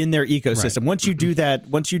ecosystem. Right.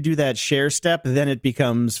 Once you do that share step, then it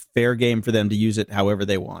becomes fair game for them to use it however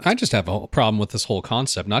they want. I just have a problem with this whole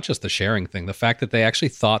concept, not just the sharing thing. The fact that they actually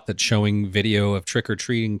thought that showing video of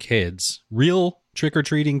trick-or-treating kids, real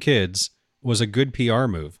trick-or-treating kids, was a good PR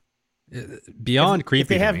move. Beyond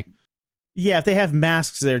creepy to me. Yeah, if they have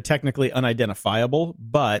masks, they're technically unidentifiable,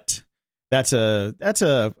 but that's I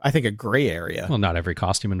think a gray area. Well, not every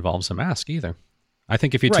costume involves a mask either. I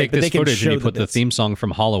think if you take this footage and you put the theme song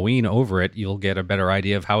from Halloween over it, you'll get a better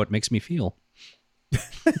idea of how it makes me feel.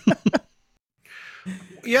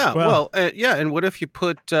 Yeah, yeah, and what if you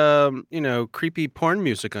put creepy porn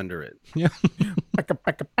music under it? Yeah.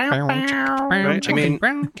 Right? I mean,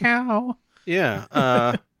 brown cow.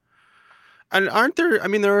 Yeah. And aren't there? I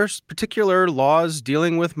mean, there are particular laws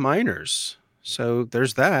dealing with minors, so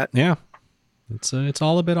there's that. Yeah, it's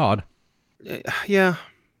all a bit odd. Yeah,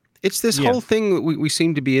 it's this whole thing we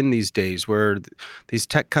seem to be in these days, where these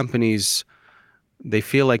tech companies, they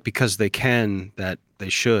feel like because they can that they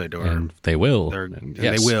should, or and they will.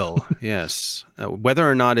 They will. Yes,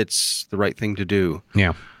 whether or not it's the right thing to do.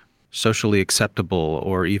 Yeah, socially acceptable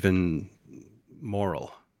or even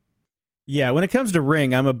moral. Yeah, when it comes to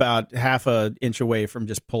Ring, I'm about half an inch away from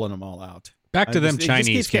just pulling them all out. Back to them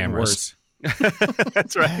Chinese cameras.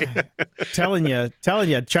 That's right. telling you,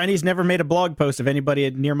 Chinese never made a blog post of anybody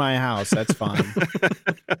near my house. That's fine.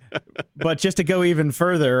 But just to go even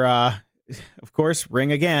further, of course,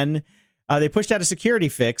 Ring again. They pushed out a security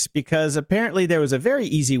fix because apparently there was a very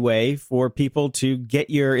easy way for people to get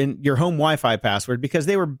your home Wi-Fi password, because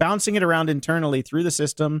they were bouncing it around internally through the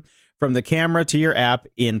system from the camera to your app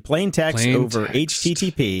in plain text over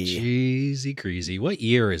HTTP. Jeezy crazy. What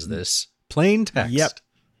year is this? Plain text. Yep.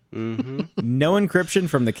 Mm-hmm. No encryption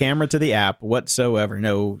from the camera to the app whatsoever.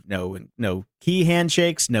 No key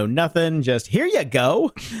handshakes, no nothing. Just here you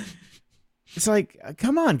go. It's like,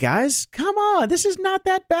 come on, guys. Come on. This is not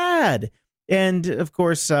that bad. And, of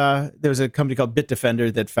course, there was a company called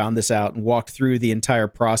Bitdefender that found this out and walked through the entire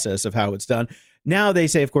process of how it's done. Now they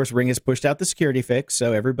say, of course, Ring has pushed out the security fix,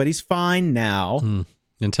 so everybody's fine now.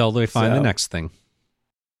 Until they find the next thing.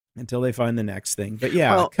 Until they find the next thing. But,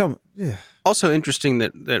 yeah, Also interesting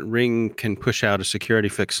that Ring can push out a security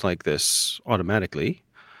fix like this automatically.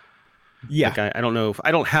 Yeah. Like I don't know if I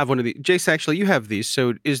don't have one of these. Jace, actually, you have these.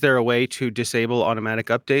 So is there a way to disable automatic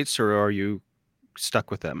updates, or are you stuck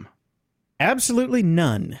with them? Absolutely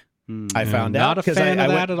none. I found out. Not a fan of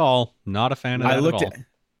that at all. Not a fan of that at all.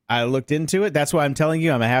 I looked into it. That's why I'm telling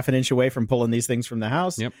you I'm a half an inch away from pulling these things from the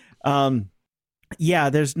house. Yep. Yeah,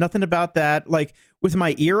 there's nothing about that. Like with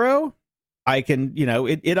my Eero, I can,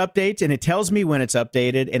 it updates and it tells me when it's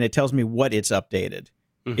updated and it tells me what it's updated.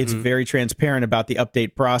 Mm-hmm. It's very transparent about the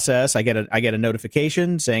update process. I get a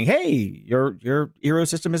notification saying, "Hey, your Eero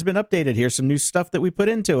system has been updated. Here's some new stuff that we put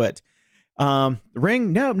into it."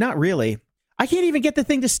 Ring, no, not really. I can't even get the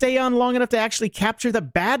thing to stay on long enough to actually capture the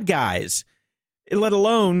bad guys, let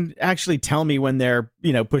alone actually tell me when they're,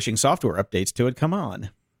 pushing software updates to it. Come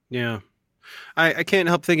on. Yeah. I can't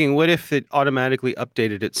help thinking, what if it automatically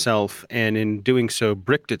updated itself and in doing so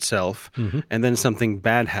bricked itself, and then something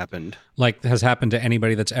bad happened? Like has happened to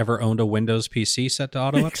anybody that's ever owned a Windows PC set to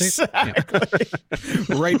auto-update? Exactly.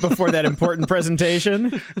 Yeah. Right before that important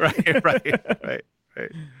presentation. Right.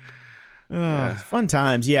 Fun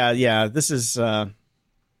times. Yeah. This is,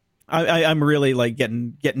 I'm really like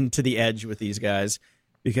getting to the edge with these guys.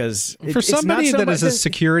 Because for somebody that is as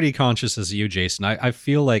security conscious as you, Jason, I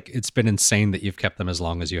feel like it's been insane that you've kept them as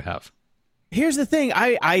long as you have. Here's the thing.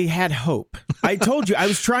 I had hope. I told you I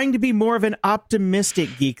was trying to be more of an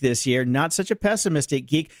optimistic geek this year, not such a pessimistic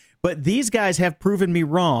geek. But these guys have proven me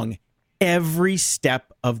wrong every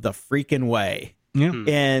step of the freaking way. Yeah.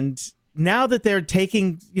 And now that they're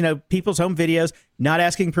taking, people's home videos, not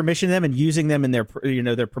asking permission to them and using them in their,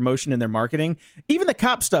 their promotion and their marketing, even the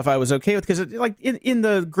cop stuff I was okay with, because like in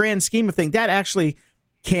the grand scheme of things, that actually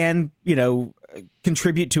can,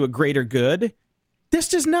 contribute to a greater good. This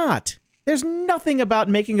does not. There's nothing about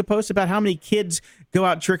making a post about how many kids go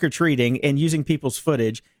out trick-or-treating and using people's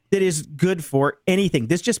footage that is good for anything.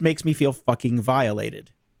 This just makes me feel fucking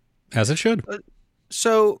violated. As it should.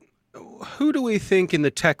 So who do we think in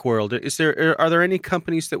the tech world, are there any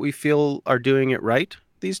companies that we feel are doing it right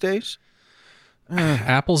these days?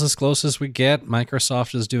 Apple's as close as we get.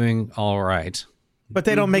 Microsoft is doing all right. But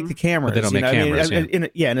they don't make the cameras. But they don't make cameras,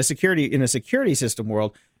 in a security system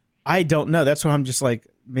world, I don't know. That's why I'm just like,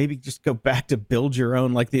 maybe just go back to build your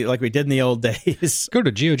own like we did in the old days. Go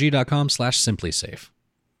to gog.com/simplysafe.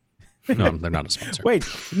 No, they're not a sponsor. Wait,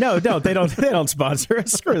 no, don't. They don't sponsor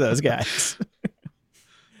us. Screw those guys.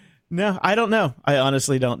 No, I don't know. I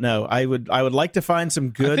honestly don't know. I would like to find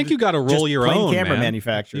some good. I think you got to roll your own camera man.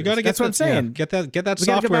 manufacturers. You got to get That's what I'm saying. Yeah, get that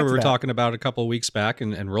software we were talking about a couple of weeks back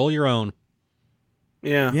and roll your own.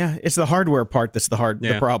 Yeah. Yeah, it's the hardware part that's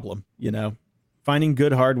the problem, Finding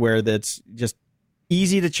good hardware that's just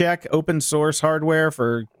easy to check, open source hardware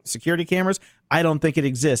for security cameras. I don't think it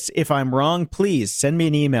exists. If I'm wrong, please send me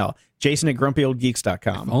an email,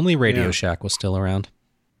 jason@grumpyoldgeeks.com. If only Radio Shack was still around.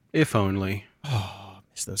 If only. Oh, I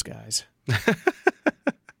miss those guys. Did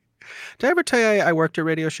I ever tell you I worked at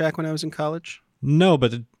Radio Shack when I was in college? No,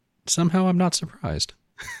 but somehow I'm not surprised.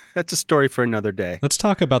 That's a story for another day. Let's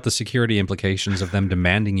talk about the security implications of them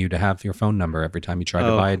demanding you to have your phone number every time you try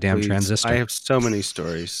to buy a damn transistor. I have so many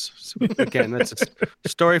stories. So, again, that's a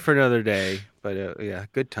story for another day. But yeah,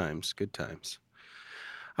 good times.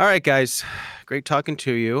 All right, guys. Great talking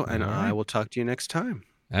to you. And I will talk to you next time.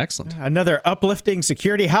 Excellent. Another uplifting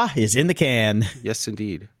security is in the can. Yes,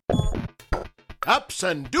 indeed. Ups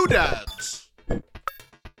and doodads.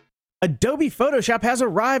 Adobe Photoshop has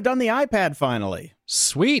arrived on the iPad finally.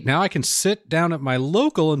 Sweet. Now I can sit down at my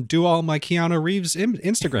local and do all my Keanu Reeves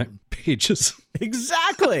Instagram pages.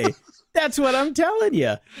 Exactly. That's what I'm telling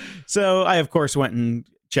you. So I, of course, went and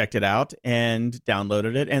checked it out and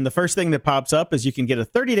downloaded it. And the first thing that pops up is you can get a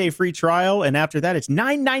 30-day free trial. And after that, it's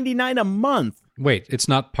 $9.99 a month. Wait, it's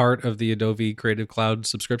not part of the Adobe Creative Cloud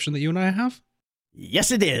subscription that you and I have? Yes,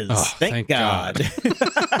 it is. Oh, thank God.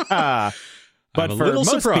 But I'm a for little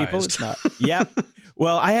most surprised. people, it's not. Yeah.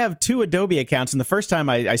 Well, I have 2 Adobe accounts, and the first time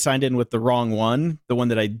I signed in with the wrong one, the one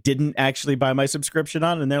that I didn't actually buy my subscription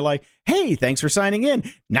on, and they're like, "Hey, thanks for signing in,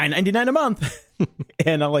 $9.99 a month."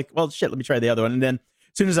 And I'm like, "Well, shit, let me try the other one." And then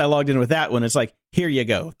as soon as I logged in with that one, it's like, "Here you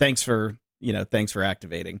go. Thanks for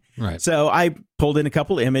activating." Right. So I pulled in a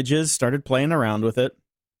couple images, started playing around with it,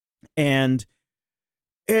 and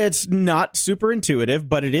it's not super intuitive,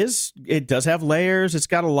 but it does have layers. It's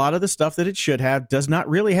got a lot of the stuff that it should have. Does not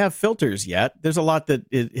really have filters yet. There's a lot that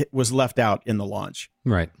it was left out in the launch.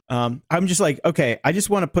 Right. I'm just like, okay, I just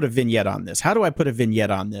want to put a vignette on this. How do I put a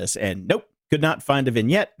vignette on this? And nope, could not find a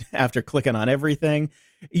vignette after clicking on everything.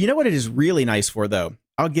 You know what it is really nice for, though?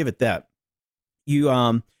 I'll give it that.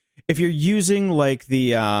 You, if you're using like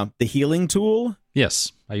the healing tool.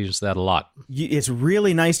 Yes, I use that a lot. It's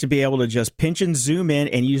really nice to be able to just pinch and zoom in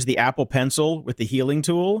and use the Apple Pencil with the healing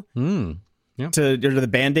tool or the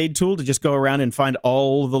Band-Aid tool to just go around and find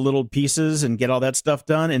all the little pieces and get all that stuff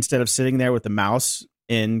done instead of sitting there with the mouse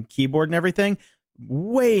and keyboard and everything.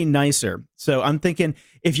 Way nicer. So I'm thinking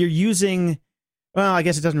if you're using, well, I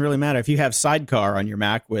guess it doesn't really matter. If you have Sidecar on your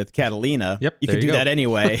Mac with Catalina, you can do that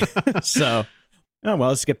anyway. So,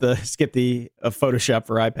 skip the Photoshop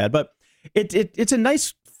for iPad, but it's a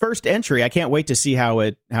nice first entry. I can't wait to see how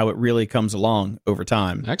it really comes along over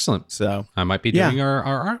time. Excellent. So I might be doing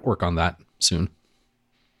our artwork on that soon.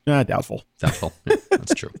 Doubtful. Yeah,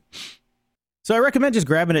 that's true. So I recommend just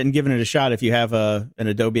grabbing it and giving it a shot if you have an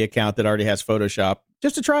Adobe account that already has Photoshop,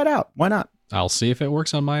 just to try it out. Why not? I'll see if it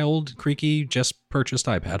works on my old creaky, just purchased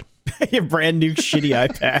iPad. Your brand new shitty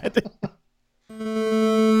iPad.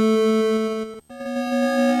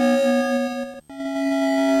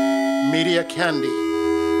 Media Candy.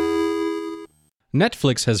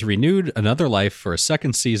 Netflix has renewed Another Life for a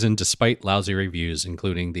second season despite lousy reviews,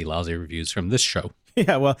 including the lousy reviews from this show.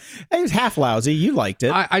 Yeah, well, it was half lousy. You liked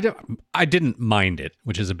it. I didn't mind it,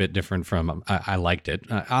 which is a bit different from I liked it.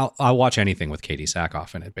 I'll watch anything with Katie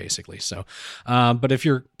Sackhoff in it, basically. So, but if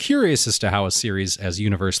you're curious as to how a series as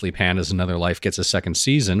universally panned as Another Life gets a second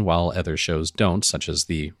season, while other shows don't, such as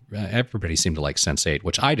everybody seemed to like Sense8,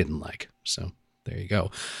 which I didn't like. So there you go.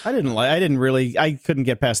 I couldn't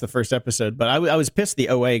get past the first episode, but I was pissed the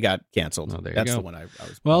OA got canceled. Oh, there you That's go. the one I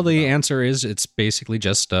was. Well, the answer is it's basically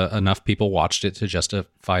just enough people watched it to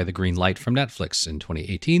justify the green light from Netflix. In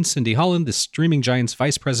 2018, Cindy Holland, the streaming giant's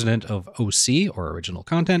vice president of OC, or original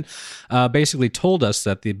content, basically told us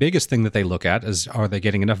that the biggest thing that they look at is, are they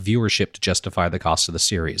getting enough viewership to justify the cost of the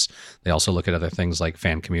series? They also look at other things like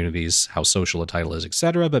fan communities, how social a title is,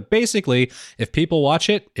 etc. But basically, if people watch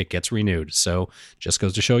it, it gets renewed. So just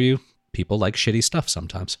goes to show you, people like shitty stuff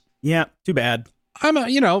sometimes. Yeah, too bad.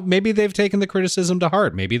 Maybe they've taken the criticism to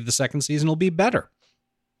heart. Maybe the second season will be better.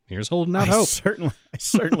 Here's holding out hope. I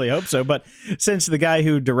certainly hope so. But since the guy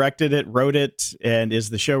who directed it, wrote it, and is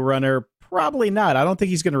the showrunner, probably not. I don't think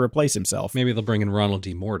he's going to replace himself. Maybe they'll bring in Ronald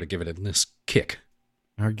D. Moore to give it a nice kick.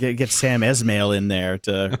 Or get Sam Esmail in there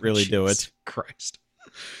to really do it. Christ.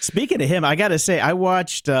 Speaking of him, I got to say, I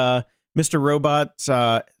watched Mr. Robot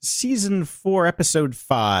season 4, episode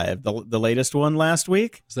 5, the latest one last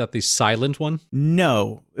week. Is that the silent one?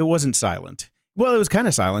 No, it wasn't silent. Well, it was kind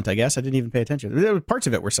of silent, I guess. I didn't even pay attention. Parts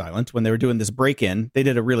of it were silent when they were doing this break-in. They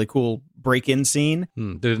did a really cool break-in scene.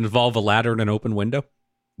 Did it involve a ladder and an open window?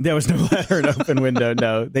 There was no ladder and open window.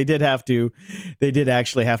 No, they did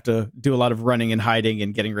actually have to do a lot of running and hiding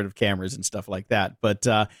and getting rid of cameras and stuff like that. But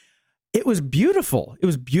it was beautiful. It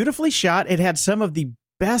was beautifully shot. It had some of the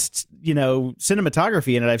best,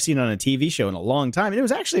 cinematography in it I've seen on a TV show in a long time. And it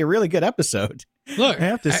was actually a really good episode. Look, I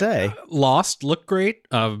have to say. Lost looked great.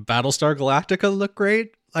 Battlestar Galactica looked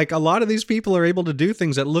great. Like, a lot of these people are able to do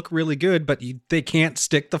things that look really good, but they can't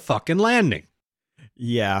stick the fucking landing.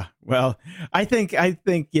 Yeah, well, I think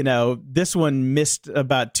this one missed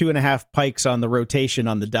about 2.5 pikes on the rotation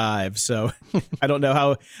on the dive. So I don't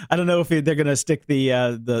know if they're going to stick the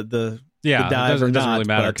dive it doesn't really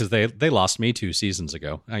matter because they lost me 2 seasons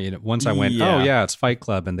ago. Once I went, it's Fight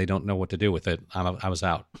Club, and they don't know what to do with it. I was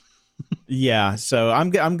out. Yeah, so I'm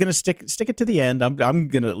gonna stick it to the end. I'm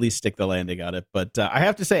gonna at least stick the landing on it. But I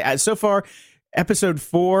have to say, so far, episode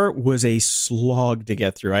 4 was a slog to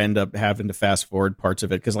get through. I ended up having to fast forward parts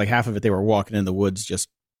of it because like half of it they were walking in the woods just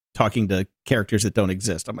talking to characters that don't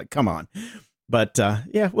exist. I'm like, come on. But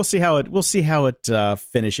we'll see how it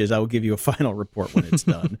finishes. I will give you a final report when it's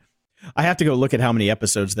done. I have to go look at how many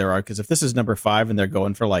episodes there are because if this is number 5 and they're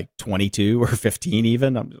going for like 22 or 15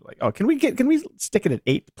 even, I'm just like, oh, can we stick it at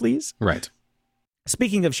 8, please? Right.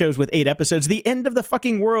 Speaking of shows with 8 episodes, The End of the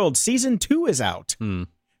Fucking World season 2 is out.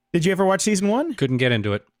 Did you ever watch season 1? Couldn't get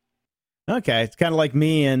into it. Okay, it's kind of like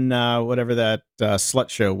me and whatever that slut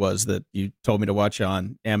show was that you told me to watch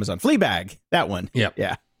on Amazon. Fleabag, that one. Yep.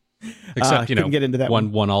 Yeah. Except couldn't get into that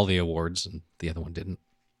one. Won all the awards and the other one didn't.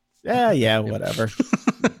 Yeah, whatever.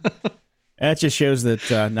 That just shows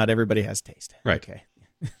that not everybody has taste. Right. Okay.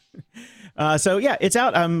 So yeah, it's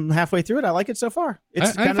out. I'm halfway through it. I like it so far.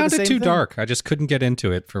 I found it too dark. I just couldn't get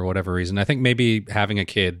into it for whatever reason. I think maybe having a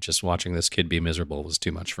kid, just watching this kid be miserable was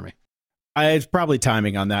too much for me. It's probably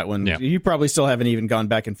timing on that one. Yeah. You probably still haven't even gone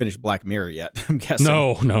back and finished Black Mirror yet, I'm guessing.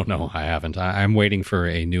 No, I haven't. I'm waiting for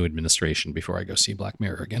a new administration before I go see Black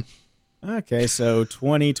Mirror again. Okay, so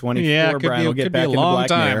 2024, Brian will get back into Black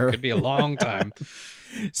Mirror. Could be a long time.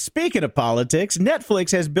 Speaking of politics,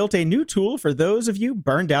 Netflix has built a new tool for those of you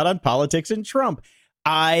burned out on politics and Trump.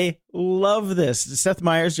 I love this. Seth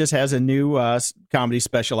Meyers just has a new comedy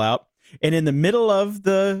special out, and in the middle of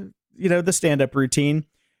the stand-up routine,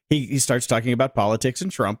 he starts talking about politics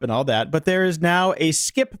and Trump and all that. But there is now a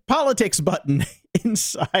skip politics button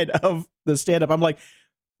inside of the stand-up. I'm like,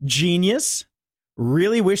 genius.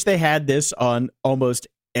 Really wish they had this on almost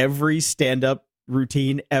every stand-up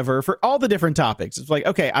routine ever for all the different topics. It's like,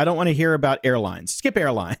 okay, I don't want to hear about airlines. Skip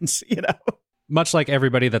airlines, Much like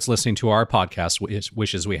everybody that's listening to our podcast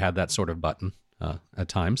wishes we had that sort of button at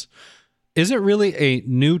times. Is it really a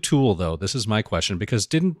new tool, though? This is my question, because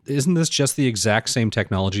isn't this just the exact same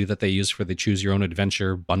technology that they use for the Choose Your Own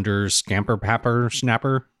Adventure Bunder Scamper Papper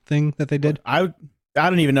Snapper thing that they did? I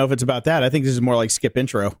don't even know if it's about that. I think this is more like skip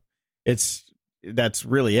intro. That's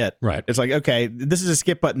really it. Right. It's like, okay, this is a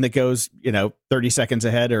skip button that goes, 30 seconds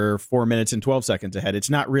ahead or 4 minutes and 12 seconds ahead. It's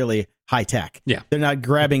not really high tech. Yeah. They're not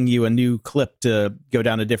grabbing you a new clip to go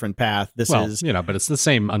down a different path. But it's the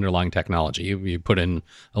same underlying technology. You put in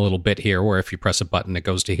a little bit here where if you press a button, it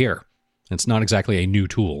goes to here. It's not exactly a new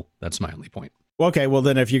tool. That's my only point. Okay, well,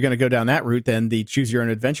 then if you're going to go down that route, then the Choose Your Own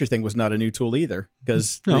Adventure thing was not a new tool either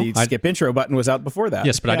because the skip intro button was out before that.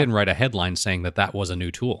 Yes, but I didn't write a headline saying that was a new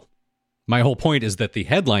tool. My whole point is that the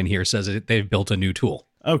headline here says they've built a new tool.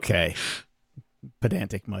 Okay.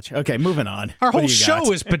 Pedantic much. Okay, moving on. Our whole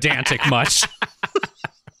show is pedantic much.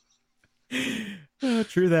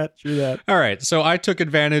 True that. All right. So I took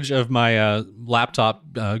advantage of my laptop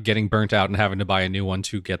getting burnt out and having to buy a new one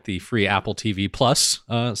to get the free Apple TV Plus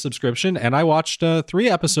subscription. And I watched 3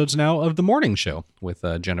 episodes now of The Morning Show with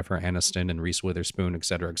Jennifer Aniston and Reese Witherspoon, et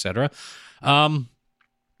cetera, et cetera.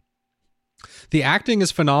 The acting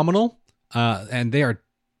is phenomenal, and they are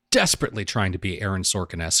desperately trying to be Aaron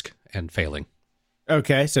Sorkin-esque and failing.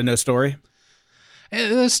 Okay, so no story?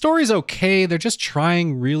 The story's okay. They're just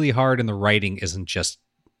trying really hard, and the writing isn't just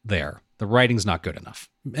there. The writing's not good enough.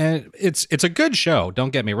 And it's a good show.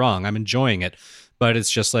 Don't get me wrong. I'm enjoying it, but it's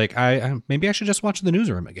just like maybe I should just watch The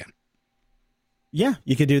Newsroom again. Yeah,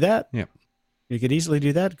 you could do that. Yeah, you could easily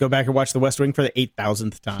do that. Go back and watch The West Wing for the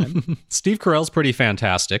 8,000th time. Steve Carell's pretty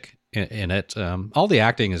fantastic in it. All the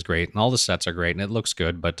acting is great, and all the sets are great, and it looks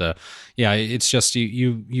good. But yeah, it's just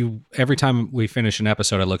you. Every time we finish an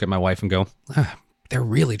episode, I look at my wife and go, they're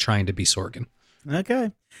really trying to be Sorkin.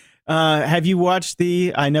 Okay. Have you watched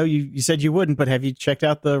I know you said you wouldn't, but have you checked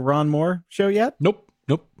out the Ron Moore show yet? Nope.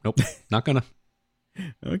 Not gonna.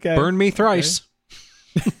 Okay. Burn me thrice.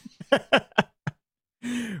 Okay.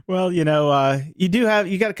 Well, you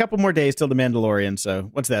got a couple more days till The Mandalorian, so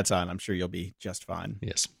once that's on, I'm sure you'll be just fine.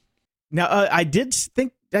 Yes. Now, I did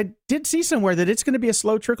see somewhere that it's going to be a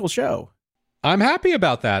slow trickle show. I'm happy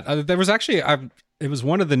about that. There was actually, it was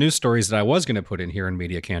one of the news stories that I was going to put in here in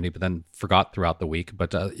Media Candy, but then forgot throughout the week.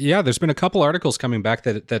 But yeah, there's been a couple articles coming back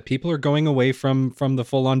that people are going away from the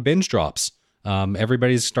full-on binge drops.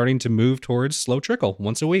 Everybody's starting to move towards slow trickle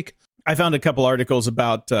once a week. I found a couple articles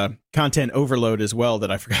about content overload as well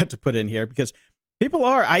that I forgot to put in here because people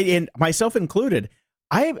are, and myself included,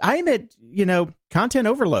 I'm at, content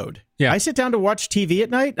overload. Yeah. I sit down to watch TV at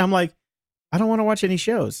night. I'm like, I don't want to watch any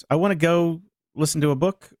shows. I want to go listen to a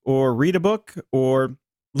book or read a book or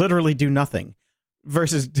literally do nothing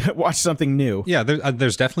versus watch something new. Yeah,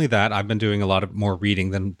 there's definitely that. I've been doing a lot of more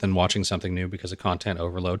reading than watching something new because of content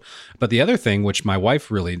overload. But the other thing, which my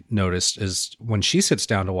wife really noticed, is when she sits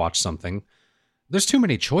down to watch something, there's too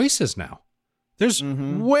many choices now. There's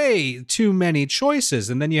way too many choices.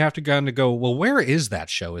 And then you have to kind of go, well, where is that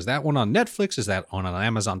show? Is that one on Netflix? Is that on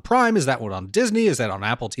Amazon Prime? Is that one on Disney? Is that on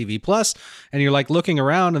Apple TV Plus? And you're like looking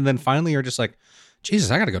around, and then finally you're just like, Jesus,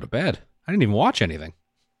 I got to go to bed. I didn't even watch anything.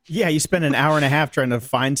 Yeah, you spend an hour and a half trying to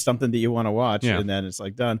find something that you want to watch, and then it's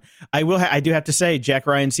like done. I do have to say, Jack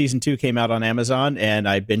Ryan season 2 came out on Amazon, and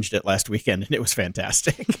I binged it last weekend, and it was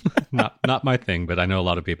fantastic. not my thing, but I know a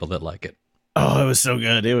lot of people that like it. Oh, it was so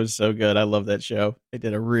good. It was so good. I love that show. They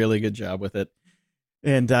did a really good job with it.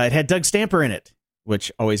 And it had Doug Stamper in it,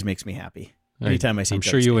 which always makes me happy. Anytime I see I'm Doug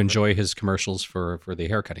sure you Stamper. enjoy his commercials for the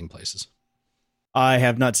haircutting places. I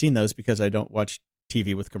have not seen those because I don't watch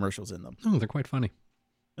TV with commercials in them. Oh, they're quite funny.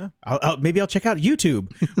 Maybe I'll check out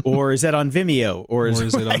YouTube, or is that on Vimeo, or is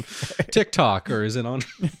it on TikTok, or is it on...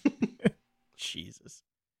 Jesus.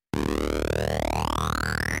 Moron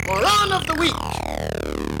of the week.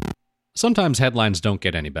 Sometimes headlines don't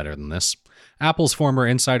get any better than this. Apple's former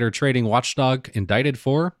insider trading watchdog indicted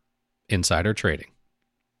for insider trading.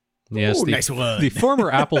 Yes, nice one. The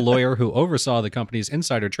former Apple lawyer who oversaw the company's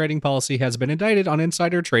insider trading policy has been indicted on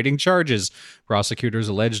insider trading charges. Prosecutors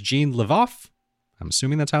allege Gene Levoff, I'm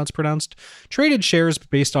assuming that's how it's pronounced, traded shares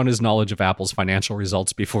based on his knowledge of Apple's financial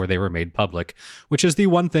results before they were made public, which is the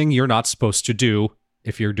one thing you're not supposed to do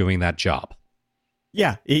if you're doing that job.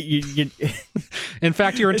 Yeah. In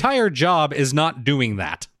fact, your entire job is not doing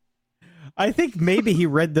that. I think maybe he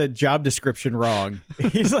read the job description wrong.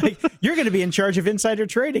 He's like, you're going to be in charge of insider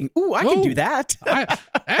trading. Ooh, I can do that.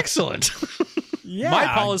 Excellent. Yeah, my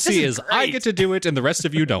policy is great. I get to do it and the rest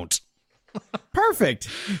of you don't. Perfect.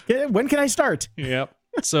 When can I start? Yep.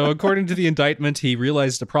 So according to the indictment, he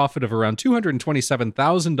realized a profit of around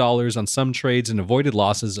 $227,000 on some trades and avoided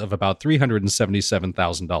losses of about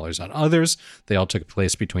 $377,000 on others. They all took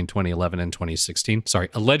place between 2011 and 2016. Sorry,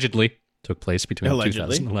 allegedly took place between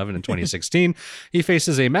 2011 and 2016. He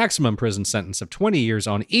faces a maximum prison sentence of 20 years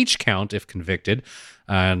on each count if convicted,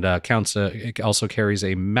 and it also carries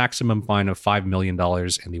a maximum fine of $5 million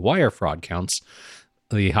in the wire fraud counts,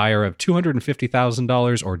 the higher of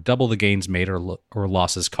 $250,000 or double the gains made or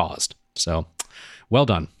losses caused. So, well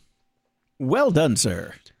done. Well done,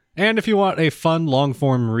 sir. And if you want a fun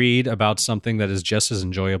long-form read about something that is just as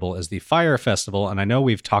enjoyable as the Fire Festival, and I know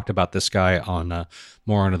we've talked about this guy on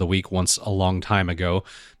Moron of the Week once a long time ago,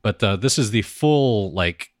 but this is the full,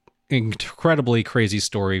 incredibly crazy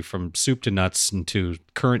story from soup to nuts and to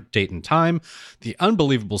current date and time, the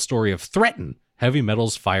unbelievable story of Threaten, Heavy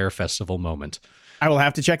Metal's Fire Festival moment. I will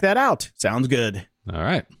have to check that out. Sounds good. All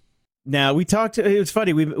right. Now, we talked, it was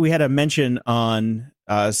funny, we had a mention on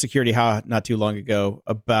security not too long ago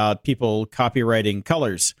about people copywriting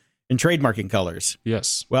colors and trademarking colors.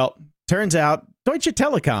 Yes. Well, turns out Deutsche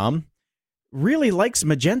Telekom really likes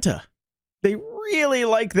magenta. They really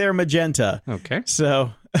like their magenta. Okay.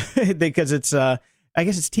 So, because it's, I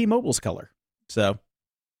guess it's T-Mobile's color. So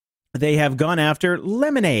they have gone after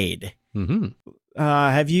Lemonade. Mm-hmm.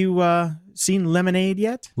 Have you seen Lemonade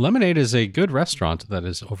yet? Lemonade is a good restaurant that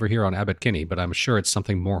is over here on Abbot Kinney, but I'm sure it's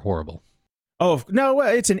something more horrible. Oh, no,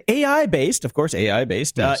 it's an AI-based, of course,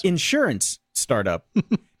 AI-based Yes. Insurance startup.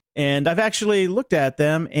 And I've actually looked at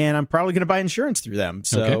them, and I'm probably going to buy insurance through them.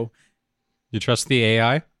 So, Okay. You trust the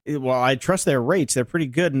AI? well, I trust their rates. They're pretty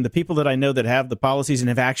good. And the people that I know that have the policies and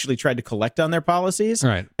have actually tried to collect on their policies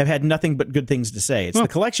Right. have had nothing but good things to say. It's Well-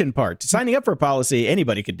 the collection part. Signing up for a policy,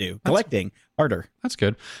 anybody could do. Collecting, harder. That's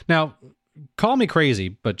good. Now, call me crazy,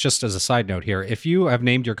 but just as a side note here, if you have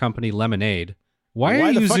named your company Lemonade, why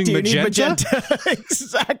are you the fuck using do you need magenta? magenta?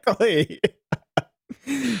 Exactly.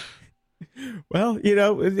 Well,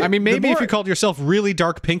 I mean, maybe if you called yourself really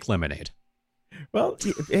dark pink lemonade. Well,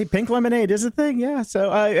 hey, pink lemonade is a thing, yeah.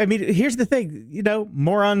 So, I mean, here's the thing,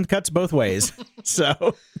 moron cuts both ways.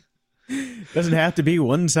 So, doesn't have to be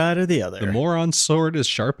one side or the other. The moron sword is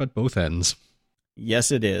sharp at both ends.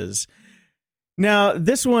 Yes, it is. Now,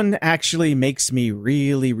 this one actually makes me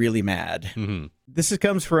really, really mad. Mm-hmm. This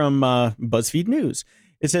comes from BuzzFeed News.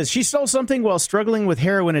 It says, she stole something while struggling with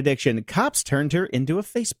heroin addiction. Cops turned her into a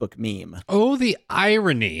Facebook meme. Oh, the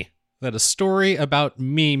irony that a story about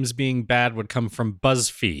memes being bad would come from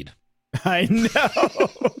BuzzFeed. I know.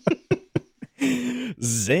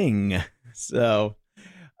 Zing. So,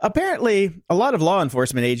 apparently, a lot of law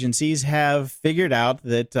enforcement agencies have figured out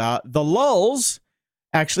that the lulz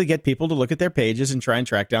actually get people to look at their pages and try and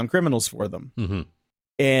track down criminals for them. Mm-hmm.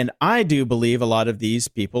 And I do believe a lot of these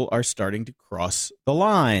people are starting to cross the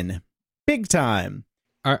line. Big time.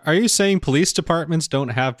 Are you saying police departments don't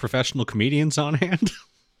have professional comedians on hand?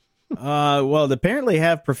 Well, they apparently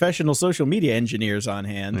have professional social media engineers on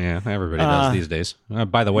hand. Yeah, everybody does these days.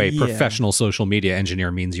 By the way, yeah. professional social media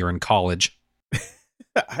engineer means you're in college.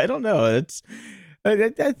 I don't know.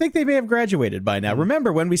 I think they may have graduated by now.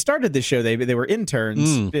 Remember, when we started this show, they were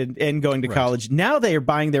interns and going to Right. college. Now they are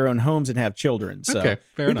buying their own homes and have children. So Okay,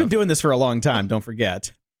 fair we've been enough. doing this for a long time. Don't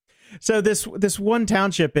forget. So this one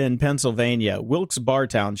township in Pennsylvania, Wilkes-Barre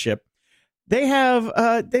Township, they've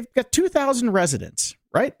got 2,000 residents,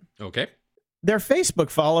 right? Okay. Their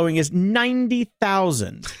Facebook following is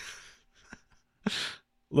 90,000. A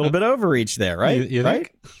little bit overreach there, right? You right?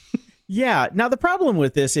 think? Yeah. Now the problem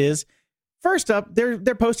with this is, first up, they're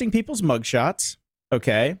posting people's mugshots.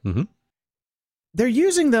 Okay. Mhm. They're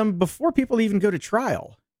using them before people even go to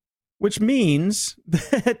trial, which means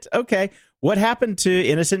that, okay, what happened to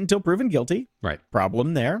innocent until proven guilty? Right.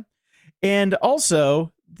 Problem there. And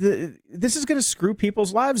also, this is going to screw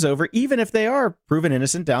people's lives over, even if they are proven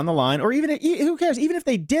innocent down the line, or even, who cares, even if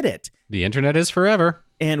they did it. The internet is forever.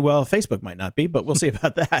 And, well, Facebook might not be, but we'll see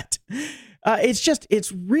about that.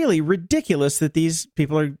 It's really ridiculous that these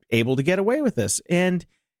people are able to get away with this. And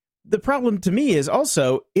the problem to me is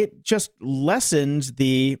also it just lessens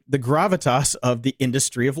the gravitas of the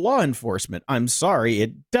industry of law enforcement. I'm sorry,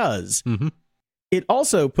 it does. Mm-hmm. It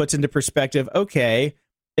also puts into perspective, okay,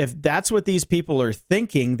 if that's what these people are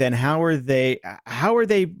thinking, then how are they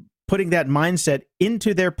putting that mindset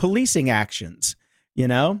into their policing actions?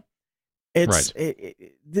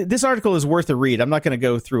 This article is worth a read. I'm not going to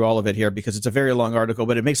go through all of it here because it's a very long article,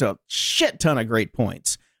 but it makes a shit ton of great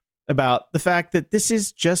points about the fact that this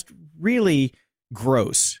is just really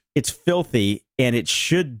gross. It's filthy, and it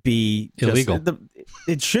should be illegal.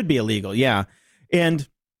 It should be illegal, yeah. And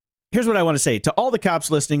here's what I want to say to all the cops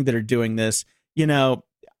listening that are doing this.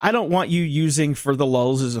 I don't want you using for the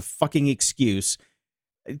lulz as a fucking excuse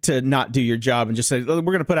to not do your job and just say, we're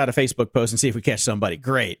going to put out a Facebook post and see if we catch somebody.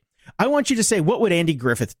 Great. I want you to say, what would Andy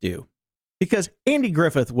Griffith do? Because Andy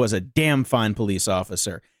Griffith was a damn fine police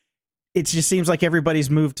officer. It just seems like everybody's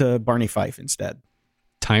moved to Barney Fife instead.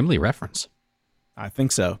 Timely reference. I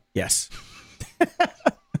think so. Yes.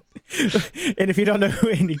 And if you don't know who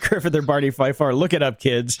Andy Griffith or Barney Fife are, look it up,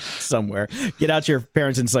 kids, somewhere. Get out your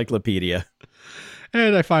parents' encyclopedia.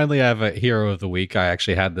 And I finally have a hero of the week. I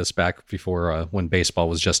actually had this back before when baseball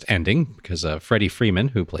was just ending because Freddie Freeman,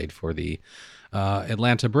 who played for the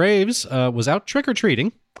Atlanta Braves, was out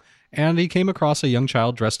trick-or-treating, and he came across a young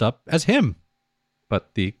child dressed up as him.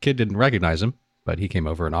 But the kid didn't recognize him, but he came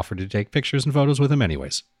over and offered to take pictures and photos with him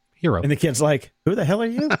anyways. Hero. And the kid's like, who the hell are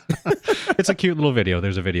you? It's a cute little video.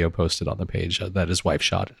 There's a video posted on the page that his wife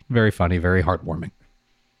shot. Very funny, very heartwarming.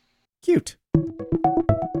 Cute.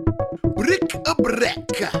 Brick a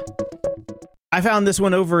break. I found this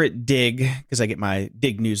one over at Dig, because I get my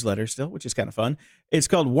Dig newsletter still, which is kind of fun. It's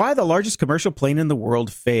called Why the Largest Commercial Plane in the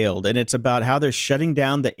World Failed. And it's about how they're shutting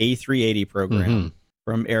down the A380 program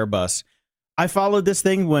from Airbus. I followed this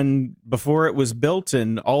thing before it was built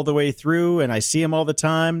and all the way through, and I see them all the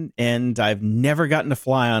time, and I've never gotten to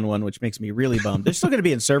fly on one, which makes me really bummed. They're still going to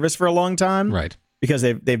be in service for a long time. Right. Because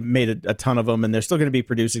they've made a ton of them, and they're still going to be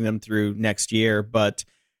producing them through next year. But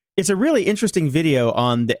it's a really interesting video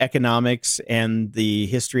on the economics and the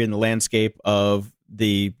history and the landscape of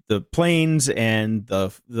the planes and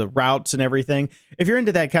the routes and everything. If you're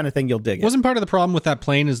into that kind of thing, you'll dig it. Wasn't part of the problem with that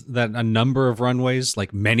plane is that a number of runways,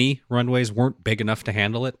 like many runways, weren't big enough to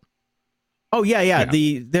handle it? Oh, yeah.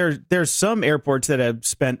 There's some airports that have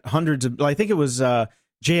spent hundreds of, I think it was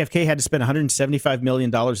JFK had to spend $175 million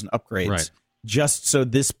in upgrades. Right. Just so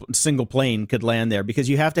this single plane could land there, because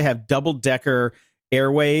you have to have double-decker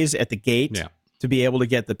airways at the gate to be able to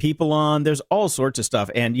get the people on. There's all sorts of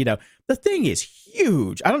stuff. And, the thing is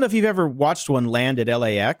huge. I don't know if you've ever watched one land at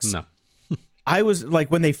LAX. No. I was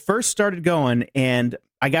like, when they first started going and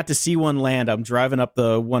I got to see one land, I'm driving up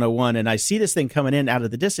the 101 and I see this thing coming in out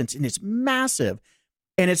of the distance, and it's massive.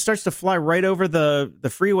 And it starts to fly right over the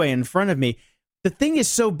freeway in front of me. The thing is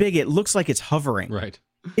so big, it looks like it's hovering. Right.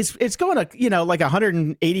 It's going like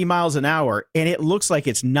 180 miles an hour, and it looks like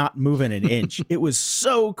it's not moving an inch. It was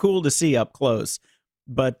so cool to see up close.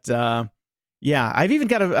 But I've even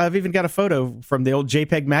got a photo from the old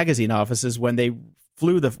JPEG magazine offices when they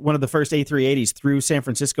flew one of the first A380s through San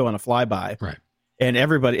Francisco on a flyby. Right. And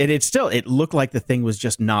it looked like the thing was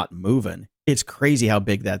just not moving. It's crazy how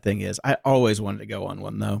big that thing is. I always wanted to go on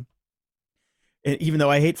one though, even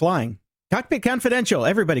though I hate flying. Cockpit Confidential.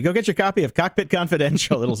 Everybody, go get your copy of Cockpit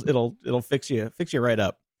Confidential. It'll fix you right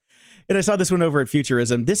up. And I saw this one over at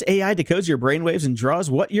Futurism. This AI decodes your brainwaves and draws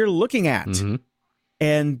what you're looking at. Mm-hmm.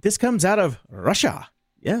 And this comes out of Russia.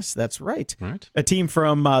 Yes, that's right. A team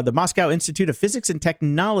from the Moscow Institute of Physics and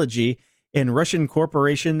Technology and Russian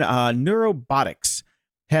corporation Neurobotics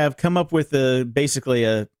have come up with basically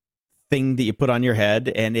a thing that you put on your head,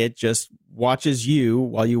 and it just watches you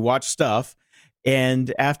while you watch stuff.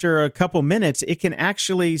 And after a couple minutes, it can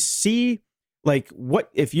actually see, like, what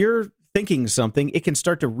if you're thinking something, it can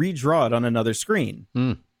start to redraw it on another screen,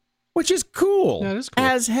 which is cool, yeah, it is cool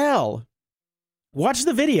as hell. Watch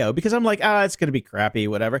the video, because I'm like, it's going to be crappy,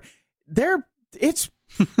 whatever. It's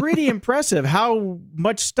pretty impressive how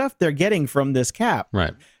much stuff they're getting from this cap.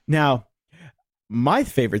 Right. Now, my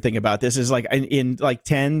favorite thing about this is, like, in like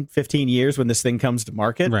 10, 15 years when this thing comes to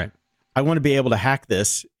market, right, I want to be able to hack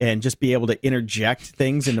this and just be able to interject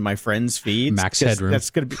things into my friends' feeds. Max headroom. That's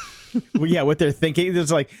going to be, well, yeah, what they're thinking.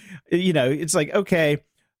 It's like, it's like, okay,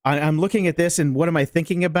 I'm looking at this and what am I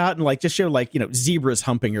thinking about? And like, just show like, zebras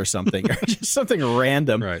humping or something, or just something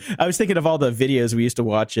random. Right. I was thinking of all the videos we used to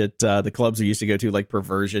watch at the clubs we used to go to, like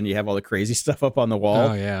Perversion. You have all the crazy stuff up on the wall.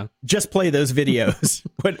 Oh, yeah. Just play those videos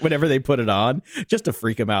whenever they put it on, just to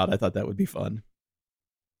freak them out. I thought that would be fun.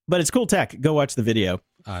 But it's cool tech. Go watch the video.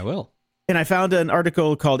 I will. And I found an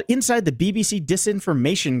article called Inside the BBC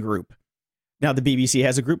Disinformation Group. Now, the BBC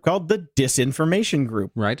has a group called the Disinformation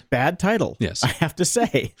Group. Right. Bad title. Yes. I have to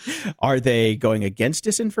say. Are they going against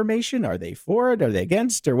disinformation? Are they for it? Are they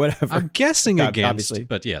against, or whatever? I'm guessing against, obviously.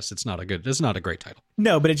 But yes, it's not a great title.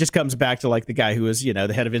 No, but it just comes back to like the guy who was,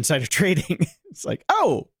 the head of insider trading. It's like,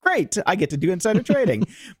 oh, great. I get to do insider trading.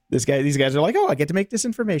 These guys are like, oh, I get to make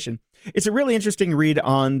disinformation. It's a really interesting read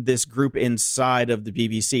on this group inside of the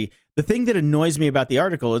BBC. The thing that annoys me about the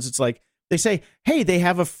article is it's like, they say, hey, they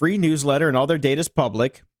have a free newsletter and all their data is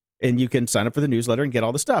public and you can sign up for the newsletter and get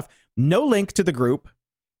all the stuff. No link to the group.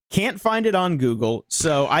 Can't find it on Google.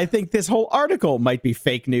 So I think this whole article might be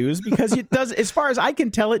fake news, because it does, as far as I can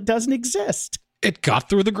tell, it doesn't exist. It got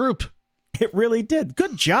through the group. It really did.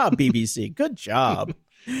 Good job, BBC. Good job.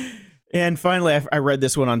 And finally, I read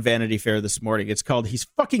this one on Vanity Fair this morning. It's called He's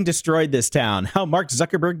Fucking Destroyed This Town, How Mark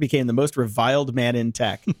Zuckerberg Became the Most Reviled Man in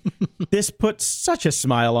Tech. This put such a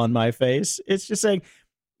smile on my face. It's just saying,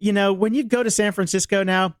 when you go to San Francisco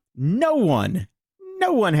now, no one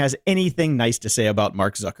has anything nice to say about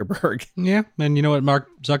Mark Zuckerberg. Yeah, and you know what Mark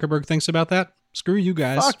Zuckerberg thinks about that? Screw you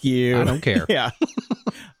guys. Fuck you. I don't care. Yeah.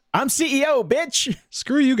 I'm CEO, bitch.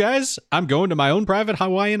 Screw you guys. I'm going to my own private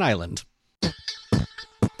Hawaiian island.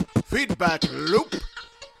 Feedback loop.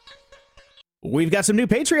 We've got some new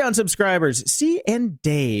Patreon subscribers. C and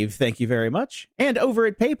Dave, thank you very much. And over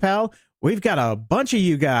at PayPal, we've got a bunch of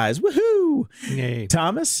you guys. Woohoo! Yay.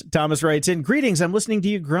 Thomas writes in, greetings. I'm listening to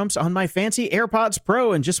you grumps on my fancy AirPods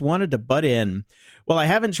Pro and just wanted to butt in. Well, I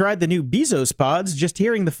haven't tried the new Bezos pods. Just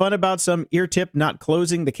hearing the fun about some ear tip not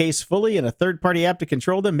closing the case fully and a third-party app to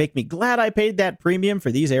control them make me glad I paid that premium for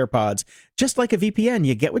these AirPods. Just like a VPN,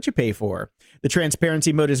 you get what you pay for. The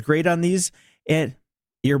transparency mode is great on these and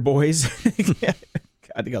ear boys.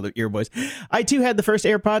 God, they call them ear boys. I too had the first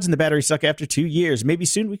AirPods and the batteries suck after 2 years. Maybe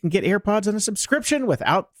soon we can get AirPods on a subscription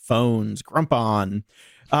without phones. Grump on.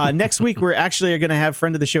 Next week, we're actually going to have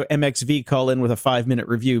friend of the show MXV call in with a 5-minute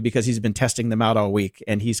review because he's been testing them out all week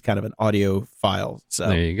and he's kind of an audio file. So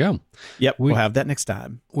there you go. Yep, we'll have that next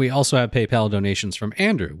time. We also have PayPal donations from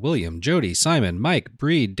Andrew, William, Jody, Simon, Mike,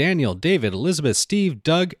 Breed, Daniel, David, Elizabeth, Steve,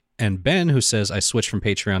 Doug, and Ben, who says, I switched from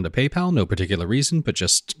Patreon to PayPal. No particular reason, but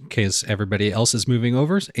just in case everybody else is moving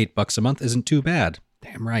over, $8 a month isn't too bad.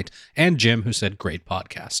 Damn right. And Jim, who said, great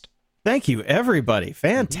podcast. Thank you, everybody.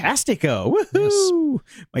 Fantastico. Woohoo!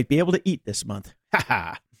 Yes. Might be able to eat this month. Ha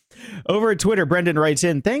ha. Over at Twitter, Brendan writes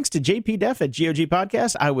in, thanks to JP Def at GOG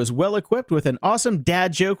Podcast, I was well equipped with an awesome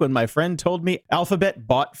dad joke when my friend told me Alphabet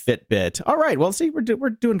bought Fitbit. All right, well, see, we're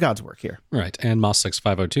doing God's work here. Right, and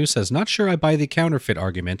Moss6502 says, not sure I buy the counterfeit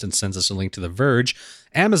argument, and sends us a link to The Verge.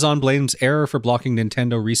 Amazon blames error for blocking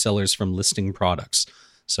Nintendo resellers from listing products.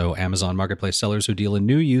 So Amazon Marketplace sellers who deal in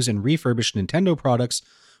new, used, and refurbished Nintendo products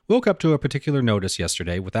woke up to a particular notice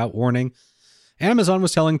yesterday without warning. Amazon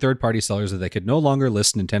was telling third-party sellers that they could no longer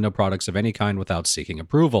list Nintendo products of any kind without seeking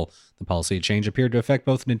approval. The policy change appeared to affect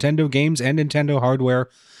both Nintendo games and Nintendo hardware,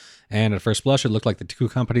 and at first blush, it looked like the two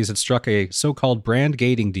companies had struck a so-called brand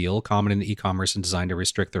gating deal, common in e-commerce and designed to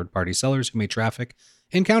restrict third-party sellers who may traffic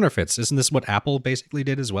in counterfeits. Isn't this what Apple basically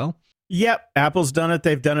did as well? Yep, Apple's done it.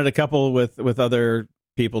 They've done it a couple with other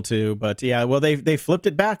people too, but yeah, well, they flipped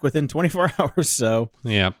it back within 24 hours. So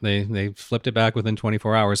yeah, they flipped it back within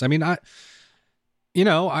 24 hours. I mean, I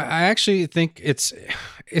actually think it's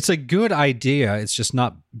a good idea. It's just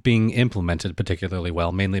not being implemented particularly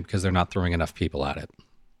well, mainly because they're not throwing enough people at it.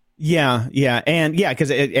 Yeah, and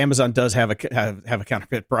because Amazon does have a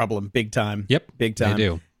counterfeit problem, big time. Yep, big time. They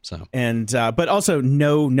do. So and but also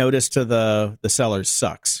no notice to the sellers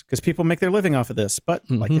sucks because people make their living off of this. But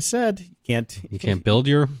like I said, you can't build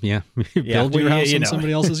your house in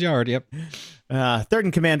somebody else's yard. Yep. Third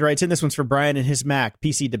in Command writes in, this one's for Brian and his Mac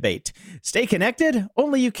PC debate. Stay connected?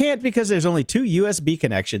 Only you can't because there's only 2 USB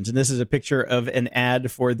connections. And this is a picture of an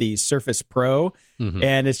ad for the Surface Pro.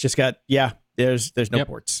 And it's just got, there's no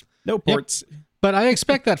ports. No ports. Yep. But I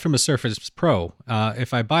expect that from a Surface Pro.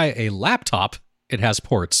 If I buy a laptop, it has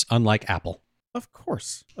ports, unlike Apple. Of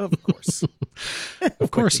course. Of course,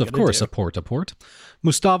 a port.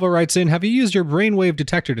 Mustavo writes in, have you used your brainwave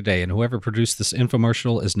detector today? And whoever produced this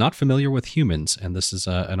infomercial is not familiar with humans. And this is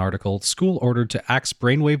an article, school ordered to axe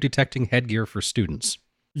brainwave detecting headgear for students.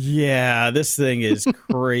 Yeah, this thing is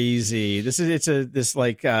crazy. It's this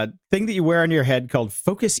thing that you wear on your head called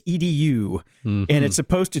Focus EDU, and it's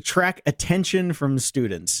supposed to track attention from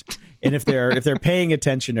students, and if they're paying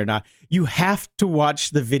attention or not. You have to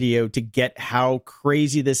watch the video to get how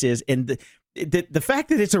crazy this is, and the fact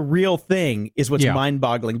that it's a real thing is what's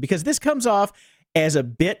mind-boggling, because this comes off as a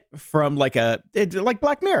bit from like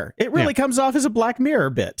Black Mirror. It really comes off as a Black Mirror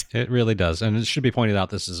bit. It really does. And it should be pointed out,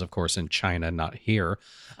 this is, of course, in China, not here.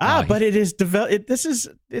 But it is developed.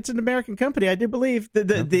 It's an American company, I do believe.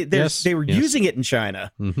 They were using it in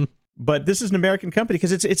China. But this is an American company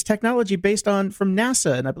because it's technology based from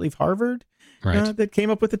NASA and I believe Harvard that came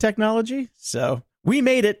up with the technology. So we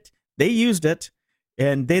made it. They used it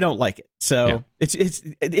and they don't like it. So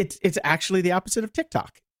it's actually the opposite of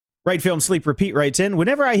TikTok. Right Film Sleep Repeat writes in,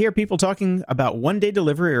 whenever I hear people talking about one-day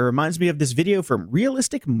delivery, it reminds me of this video from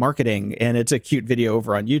Realistic Marketing, and it's a cute video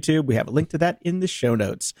over on YouTube. We have a link to that in the show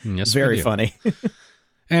notes. Yes, very funny.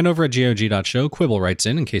 And over at GOG.show, Quibble writes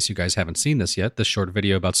in case you guys haven't seen this yet, this short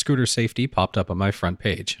video about scooter safety popped up on my front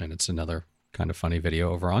page, and it's another kind of funny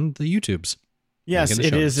video over on the YouTubes. Yes,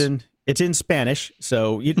 it is it's in Spanish,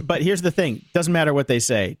 but here's the thing. Doesn't matter what they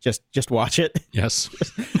say. Just watch it. Yes.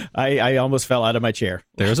 I almost fell out of my chair.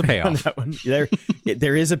 There's a payoff. On that one.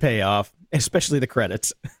 There is a payoff, especially the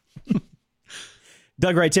credits.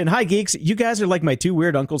 Doug writes in, hi, geeks. You guys are like my 2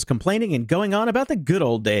 weird uncles complaining and going on about the good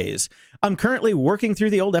old days. I'm currently working through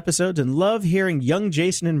the old episodes and love hearing young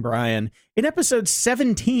Jason and Brian. In episode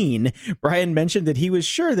 17, Brian mentioned that he was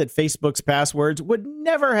sure that Facebook's passwords would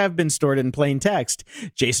never have been stored in plain text.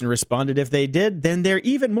 Jason responded, if they did, then they're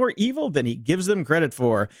even more evil than he gives them credit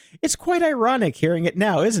for. It's quite ironic hearing it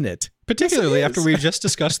now, isn't it? Particularly after we just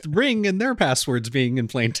discussed Ring and their passwords being in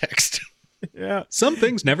plain text. Yeah. Some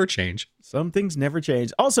things never change. Some things never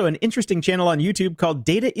change. Also, an interesting channel on YouTube called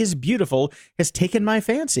Data is Beautiful has taken my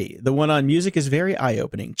fancy. The one on music is very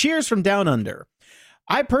eye-opening. Cheers from Down Under.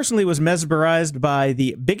 I personally was mesmerized by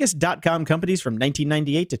the biggest .com companies from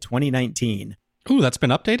 1998 to 2019. Ooh, that's been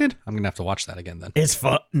updated? I'm going to have to watch that again then. It's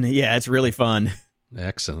fun. Yeah, it's really fun.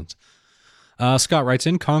 Excellent. Scott writes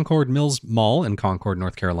in, Concord Mills Mall in Concord,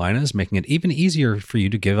 North Carolina is making it even easier for you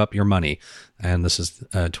to give up your money. And this is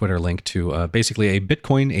a Twitter link to basically a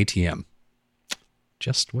Bitcoin ATM.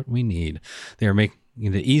 Just what we need. They are making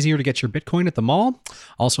it easier to get your Bitcoin at the mall.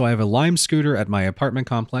 Also, I have a Lime scooter at my apartment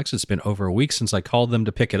complex. It's been over a week since I called them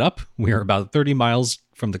to pick it up. We are about 30 miles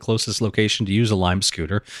from the closest location to use a Lime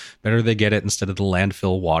scooter. Better they get it instead of the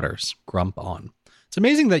landfill waters. Grump on. It's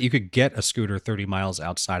amazing that you could get a scooter 30 miles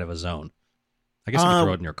outside of a zone. I guess you could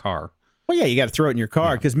throw it in your car. Well, yeah, you got to throw it in your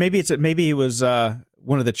car because maybe it was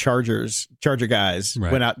one of the charger guys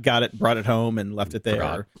went out, got it, brought it home, and left it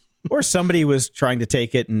there, or somebody was trying to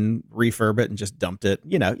take it and refurb it and just dumped it.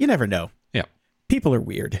 You know, you never know. Yeah, people are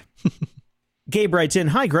weird. Gabe writes in,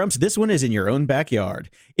 "Hi Grumps, this one is in your own backyard.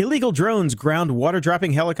 Illegal drones ground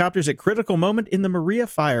water-dropping helicopters at critical moment in the Maria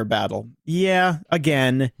fire battle. Yeah,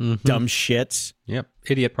 again, dumb shit. Yep,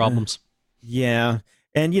 idiot problems. Yeah."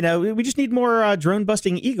 And, you know, we just need more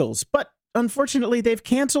drone-busting eagles. But unfortunately, they've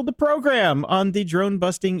canceled the program on the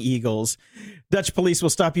drone-busting eagles. Dutch police will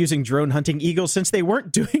stop using drone-hunting eagles since they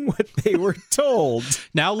weren't doing what they were told.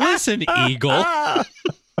 Now listen, eagle.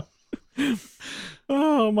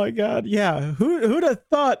 Oh, my God. Yeah. Who'd have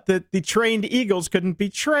thought that the trained eagles couldn't be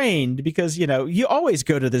trained? Because, you know, you always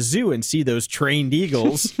go to the zoo and see those trained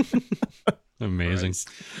eagles. Amazing. Christ.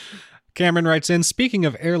 Cameron writes in, speaking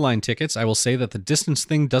of airline tickets, I will say that the distance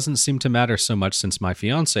thing doesn't seem to matter so much since my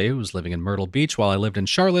fiance, who was living in Myrtle Beach while I lived in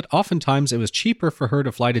Charlotte, oftentimes it was cheaper for her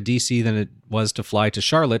to fly to DC than it was to fly to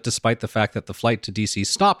Charlotte, despite the fact that the flight to DC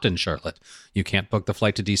stopped in Charlotte. You can't book the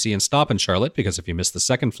flight to DC and stop in Charlotte because if you miss the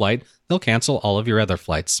second flight, they'll cancel all of your other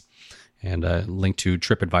flights. And a link to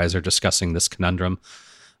TripAdvisor discussing this conundrum.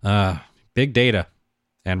 Big data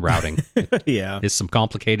and routing. Yeah. It's some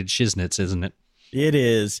complicated shiznits, isn't it? It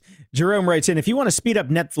is. Jerome writes in, if you want to speed up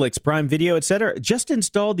Netflix, Prime Video, etc., just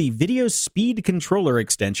install the Video Speed Controller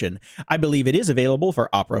extension. I believe it is available for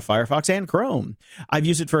Opera, Firefox, and Chrome. I've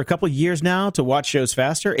used it for a couple years now to watch shows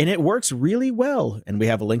faster, and it works really well. And we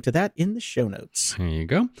have a link to that in the show notes. There you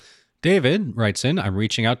go. David writes in, I'm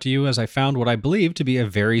reaching out to you as I found what I believe to be a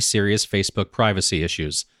very serious Facebook privacy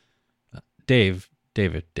issues. David,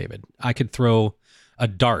 I could throw a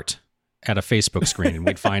dart at a Facebook screen and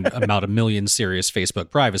we'd find about 1 million serious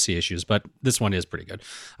Facebook privacy issues, but this one is pretty good.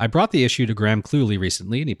 I brought the issue to Graham Cluley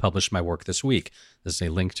recently and he published my work this week. This is a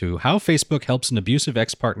link to how Facebook helps an abusive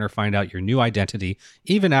ex-partner find out your new identity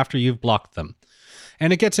even after you've blocked them.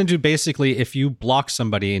 And it gets into basically if you block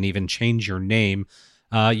somebody and even change your name,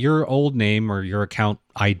 your old name or your account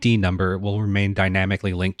ID number will remain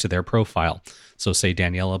dynamically linked to their profile. So say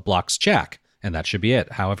Daniela blocks Jack, and that should be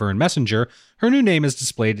it. However, in Messenger, her new name is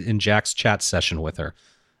displayed in Jack's chat session with her.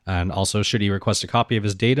 And also, should he request a copy of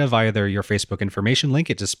his data via your Facebook information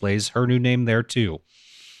link, it displays her new name there too.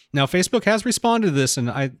 Now, Facebook has responded to this,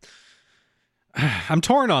 and I'm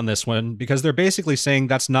torn on this one because they're basically saying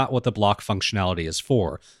that's not what the block functionality is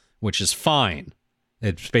for, which is fine.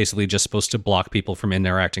 It's basically just supposed to block people from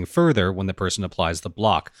interacting further when the person applies the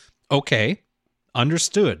block. Okay,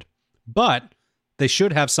 understood. But they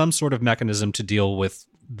should have some sort of mechanism to deal with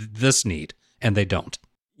this need, and they don't.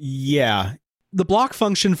 Yeah. The block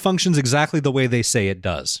function functions exactly the way they say it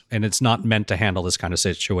does, and it's not meant to handle this kind of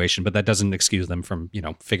situation, but that doesn't excuse them from,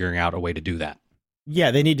 figuring out a way to do that.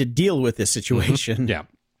 Yeah, they need to deal with this situation. Yeah.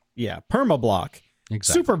 Yeah, perma-block,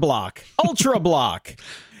 exactly. Super block, ultra block.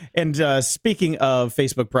 And speaking of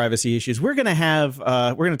Facebook privacy issues, we're going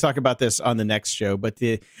to talk about this on the next show, but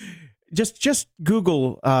just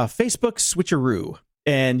Google Facebook switcheroo,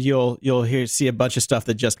 and you'll see a bunch of stuff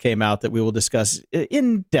that just came out that we will discuss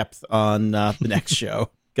in depth on the next show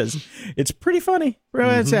because it's pretty funny.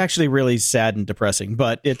 It's actually really sad and depressing,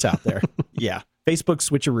 but it's out there. Yeah, Facebook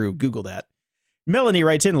switcheroo. Google that. Melanie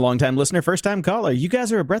writes in, longtime listener, first time caller. You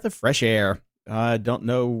guys are a breath of fresh air. I don't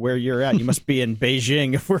know where you're at. You must be in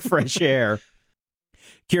Beijing for fresh air.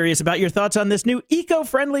 Curious about your thoughts on this new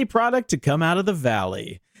eco-friendly product to come out of the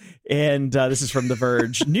valley. And this is from The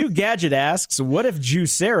Verge. New gadget asks, what if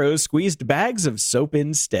Juicero squeezed bags of soap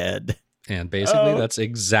instead? And basically, that's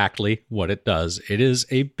exactly what it does. It is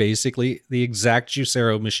basically the exact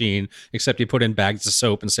Juicero machine, except you put in bags of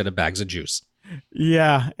soap instead of bags of juice.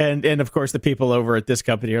 Yeah, and of course the people over at this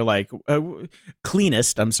company are like,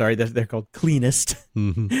 cleanest. I'm sorry, they're called cleanest.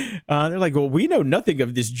 Mm-hmm. They're like, well, we know nothing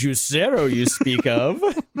of this juicero you speak of.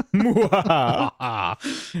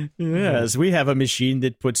 Yes, we have a machine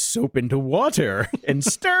that puts soap into water and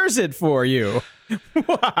stirs it for you.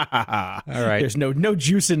 All right, there's no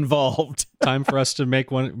juice involved. Time for us to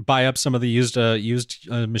buy up some of the used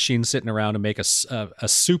machines sitting around and make a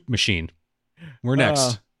soup machine. We're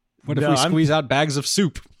next. What if we squeeze out bags of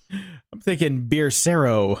soup? I'm thinking beer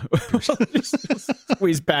Cero.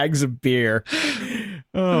 Squeeze bags of beer.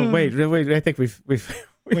 Oh, wait. I think we've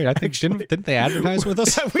wait, I think didn't they advertise with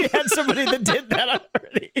us? We had somebody that did that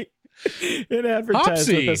already. It advertised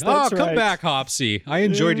Hopsy. with us. That's Come back, Hopsy. I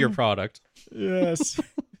enjoyed your product. Yes.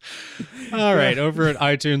 All right. Over at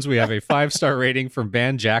iTunes, we have a 5-star rating from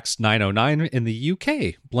BandJax909 in the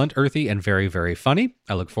UK. Blunt, earthy, and very, very funny.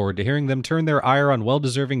 I look forward to hearing them turn their ire on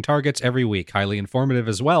well-deserving targets every week. Highly informative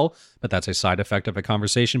as well, but that's a side effect of a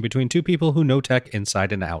conversation between two people who know tech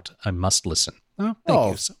inside and out. I must listen. Oh,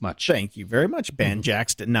 thank you so much. Thank you very much,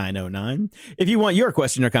 BandJax909. If you want your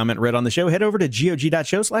question or comment read on the show, head over to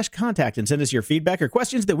gog.show/contact and send us your feedback or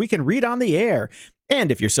questions that we can read on the air. And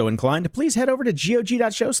if you're so inclined, please head over to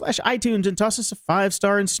gog.show/iTunes and toss us a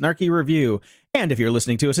 5-star and snarky review. And if you're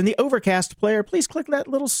listening to us in the Overcast player, please click that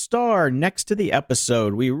little star next to the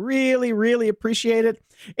episode. We really, really appreciate it.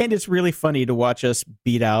 And it's really funny to watch us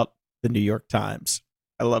beat out the New York Times.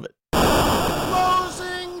 I love it.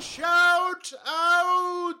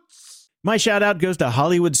 My shout out goes to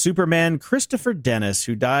Hollywood Superman Christopher Dennis,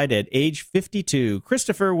 who died at age 52.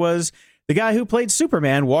 Christopher was the guy who played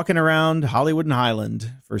Superman walking around Hollywood and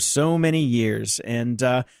Highland for so many years. And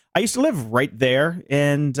I used to live right there.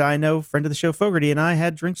 And I know friend of the show, Fogarty, and I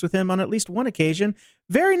had drinks with him on at least one occasion.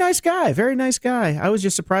 Very nice guy. Very nice guy. I was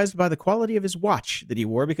just surprised by the quality of his watch that he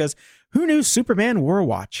wore, because who knew Superman wore a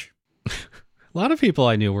watch? A lot of people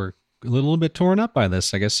I knew were a little bit torn up by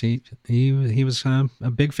this. I guess he was a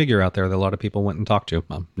big figure out there that a lot of people went and talked to.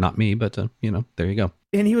 Not me, but there you go.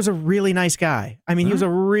 And he was a really nice guy. I mean, he was a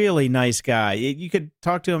really nice guy. You could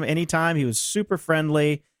talk to him anytime. He was super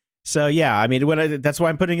friendly. So yeah, I mean, that's why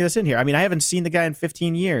I'm putting this in here. I mean, I haven't seen the guy in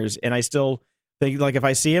 15 years, and I still think, like, if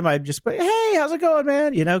I see him, I'd just be, hey, how's it going,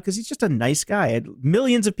 man? Because he's just a nice guy.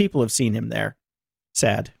 Millions of people have seen him there.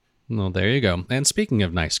 Sad. Well, there you go. And speaking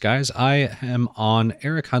of nice guys, I am on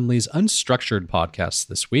Eric Hundley's Unstructured podcast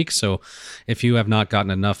this week. So if you have not gotten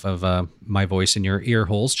enough of my voice in your ear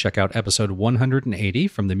holes, check out episode 180,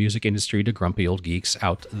 From the Music Industry to Grumpy Old Geeks,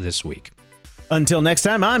 out this week. Until next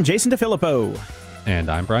time, I'm Jason DeFilippo. And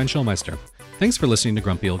I'm Brian Schulmeister. Thanks for listening to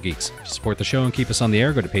Grumpy Old Geeks. To support the show and keep us on the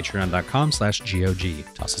air, go to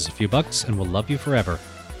patreon.com/GOG. Toss us a few bucks and we'll love you forever.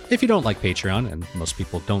 If you don't like Patreon, and most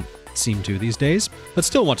people don't seem to these days, but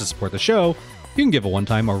still want to support the show, you can give a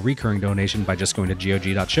one-time or recurring donation by just going to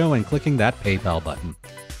gog.show and clicking that PayPal button.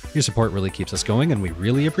 Your support really keeps us going, and we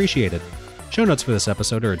really appreciate it. Show notes for this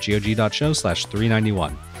episode are at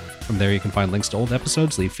gog.show/391. From there, you can find links to old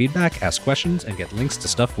episodes, leave feedback, ask questions, and get links to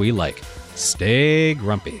stuff we like. Stay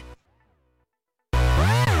grumpy.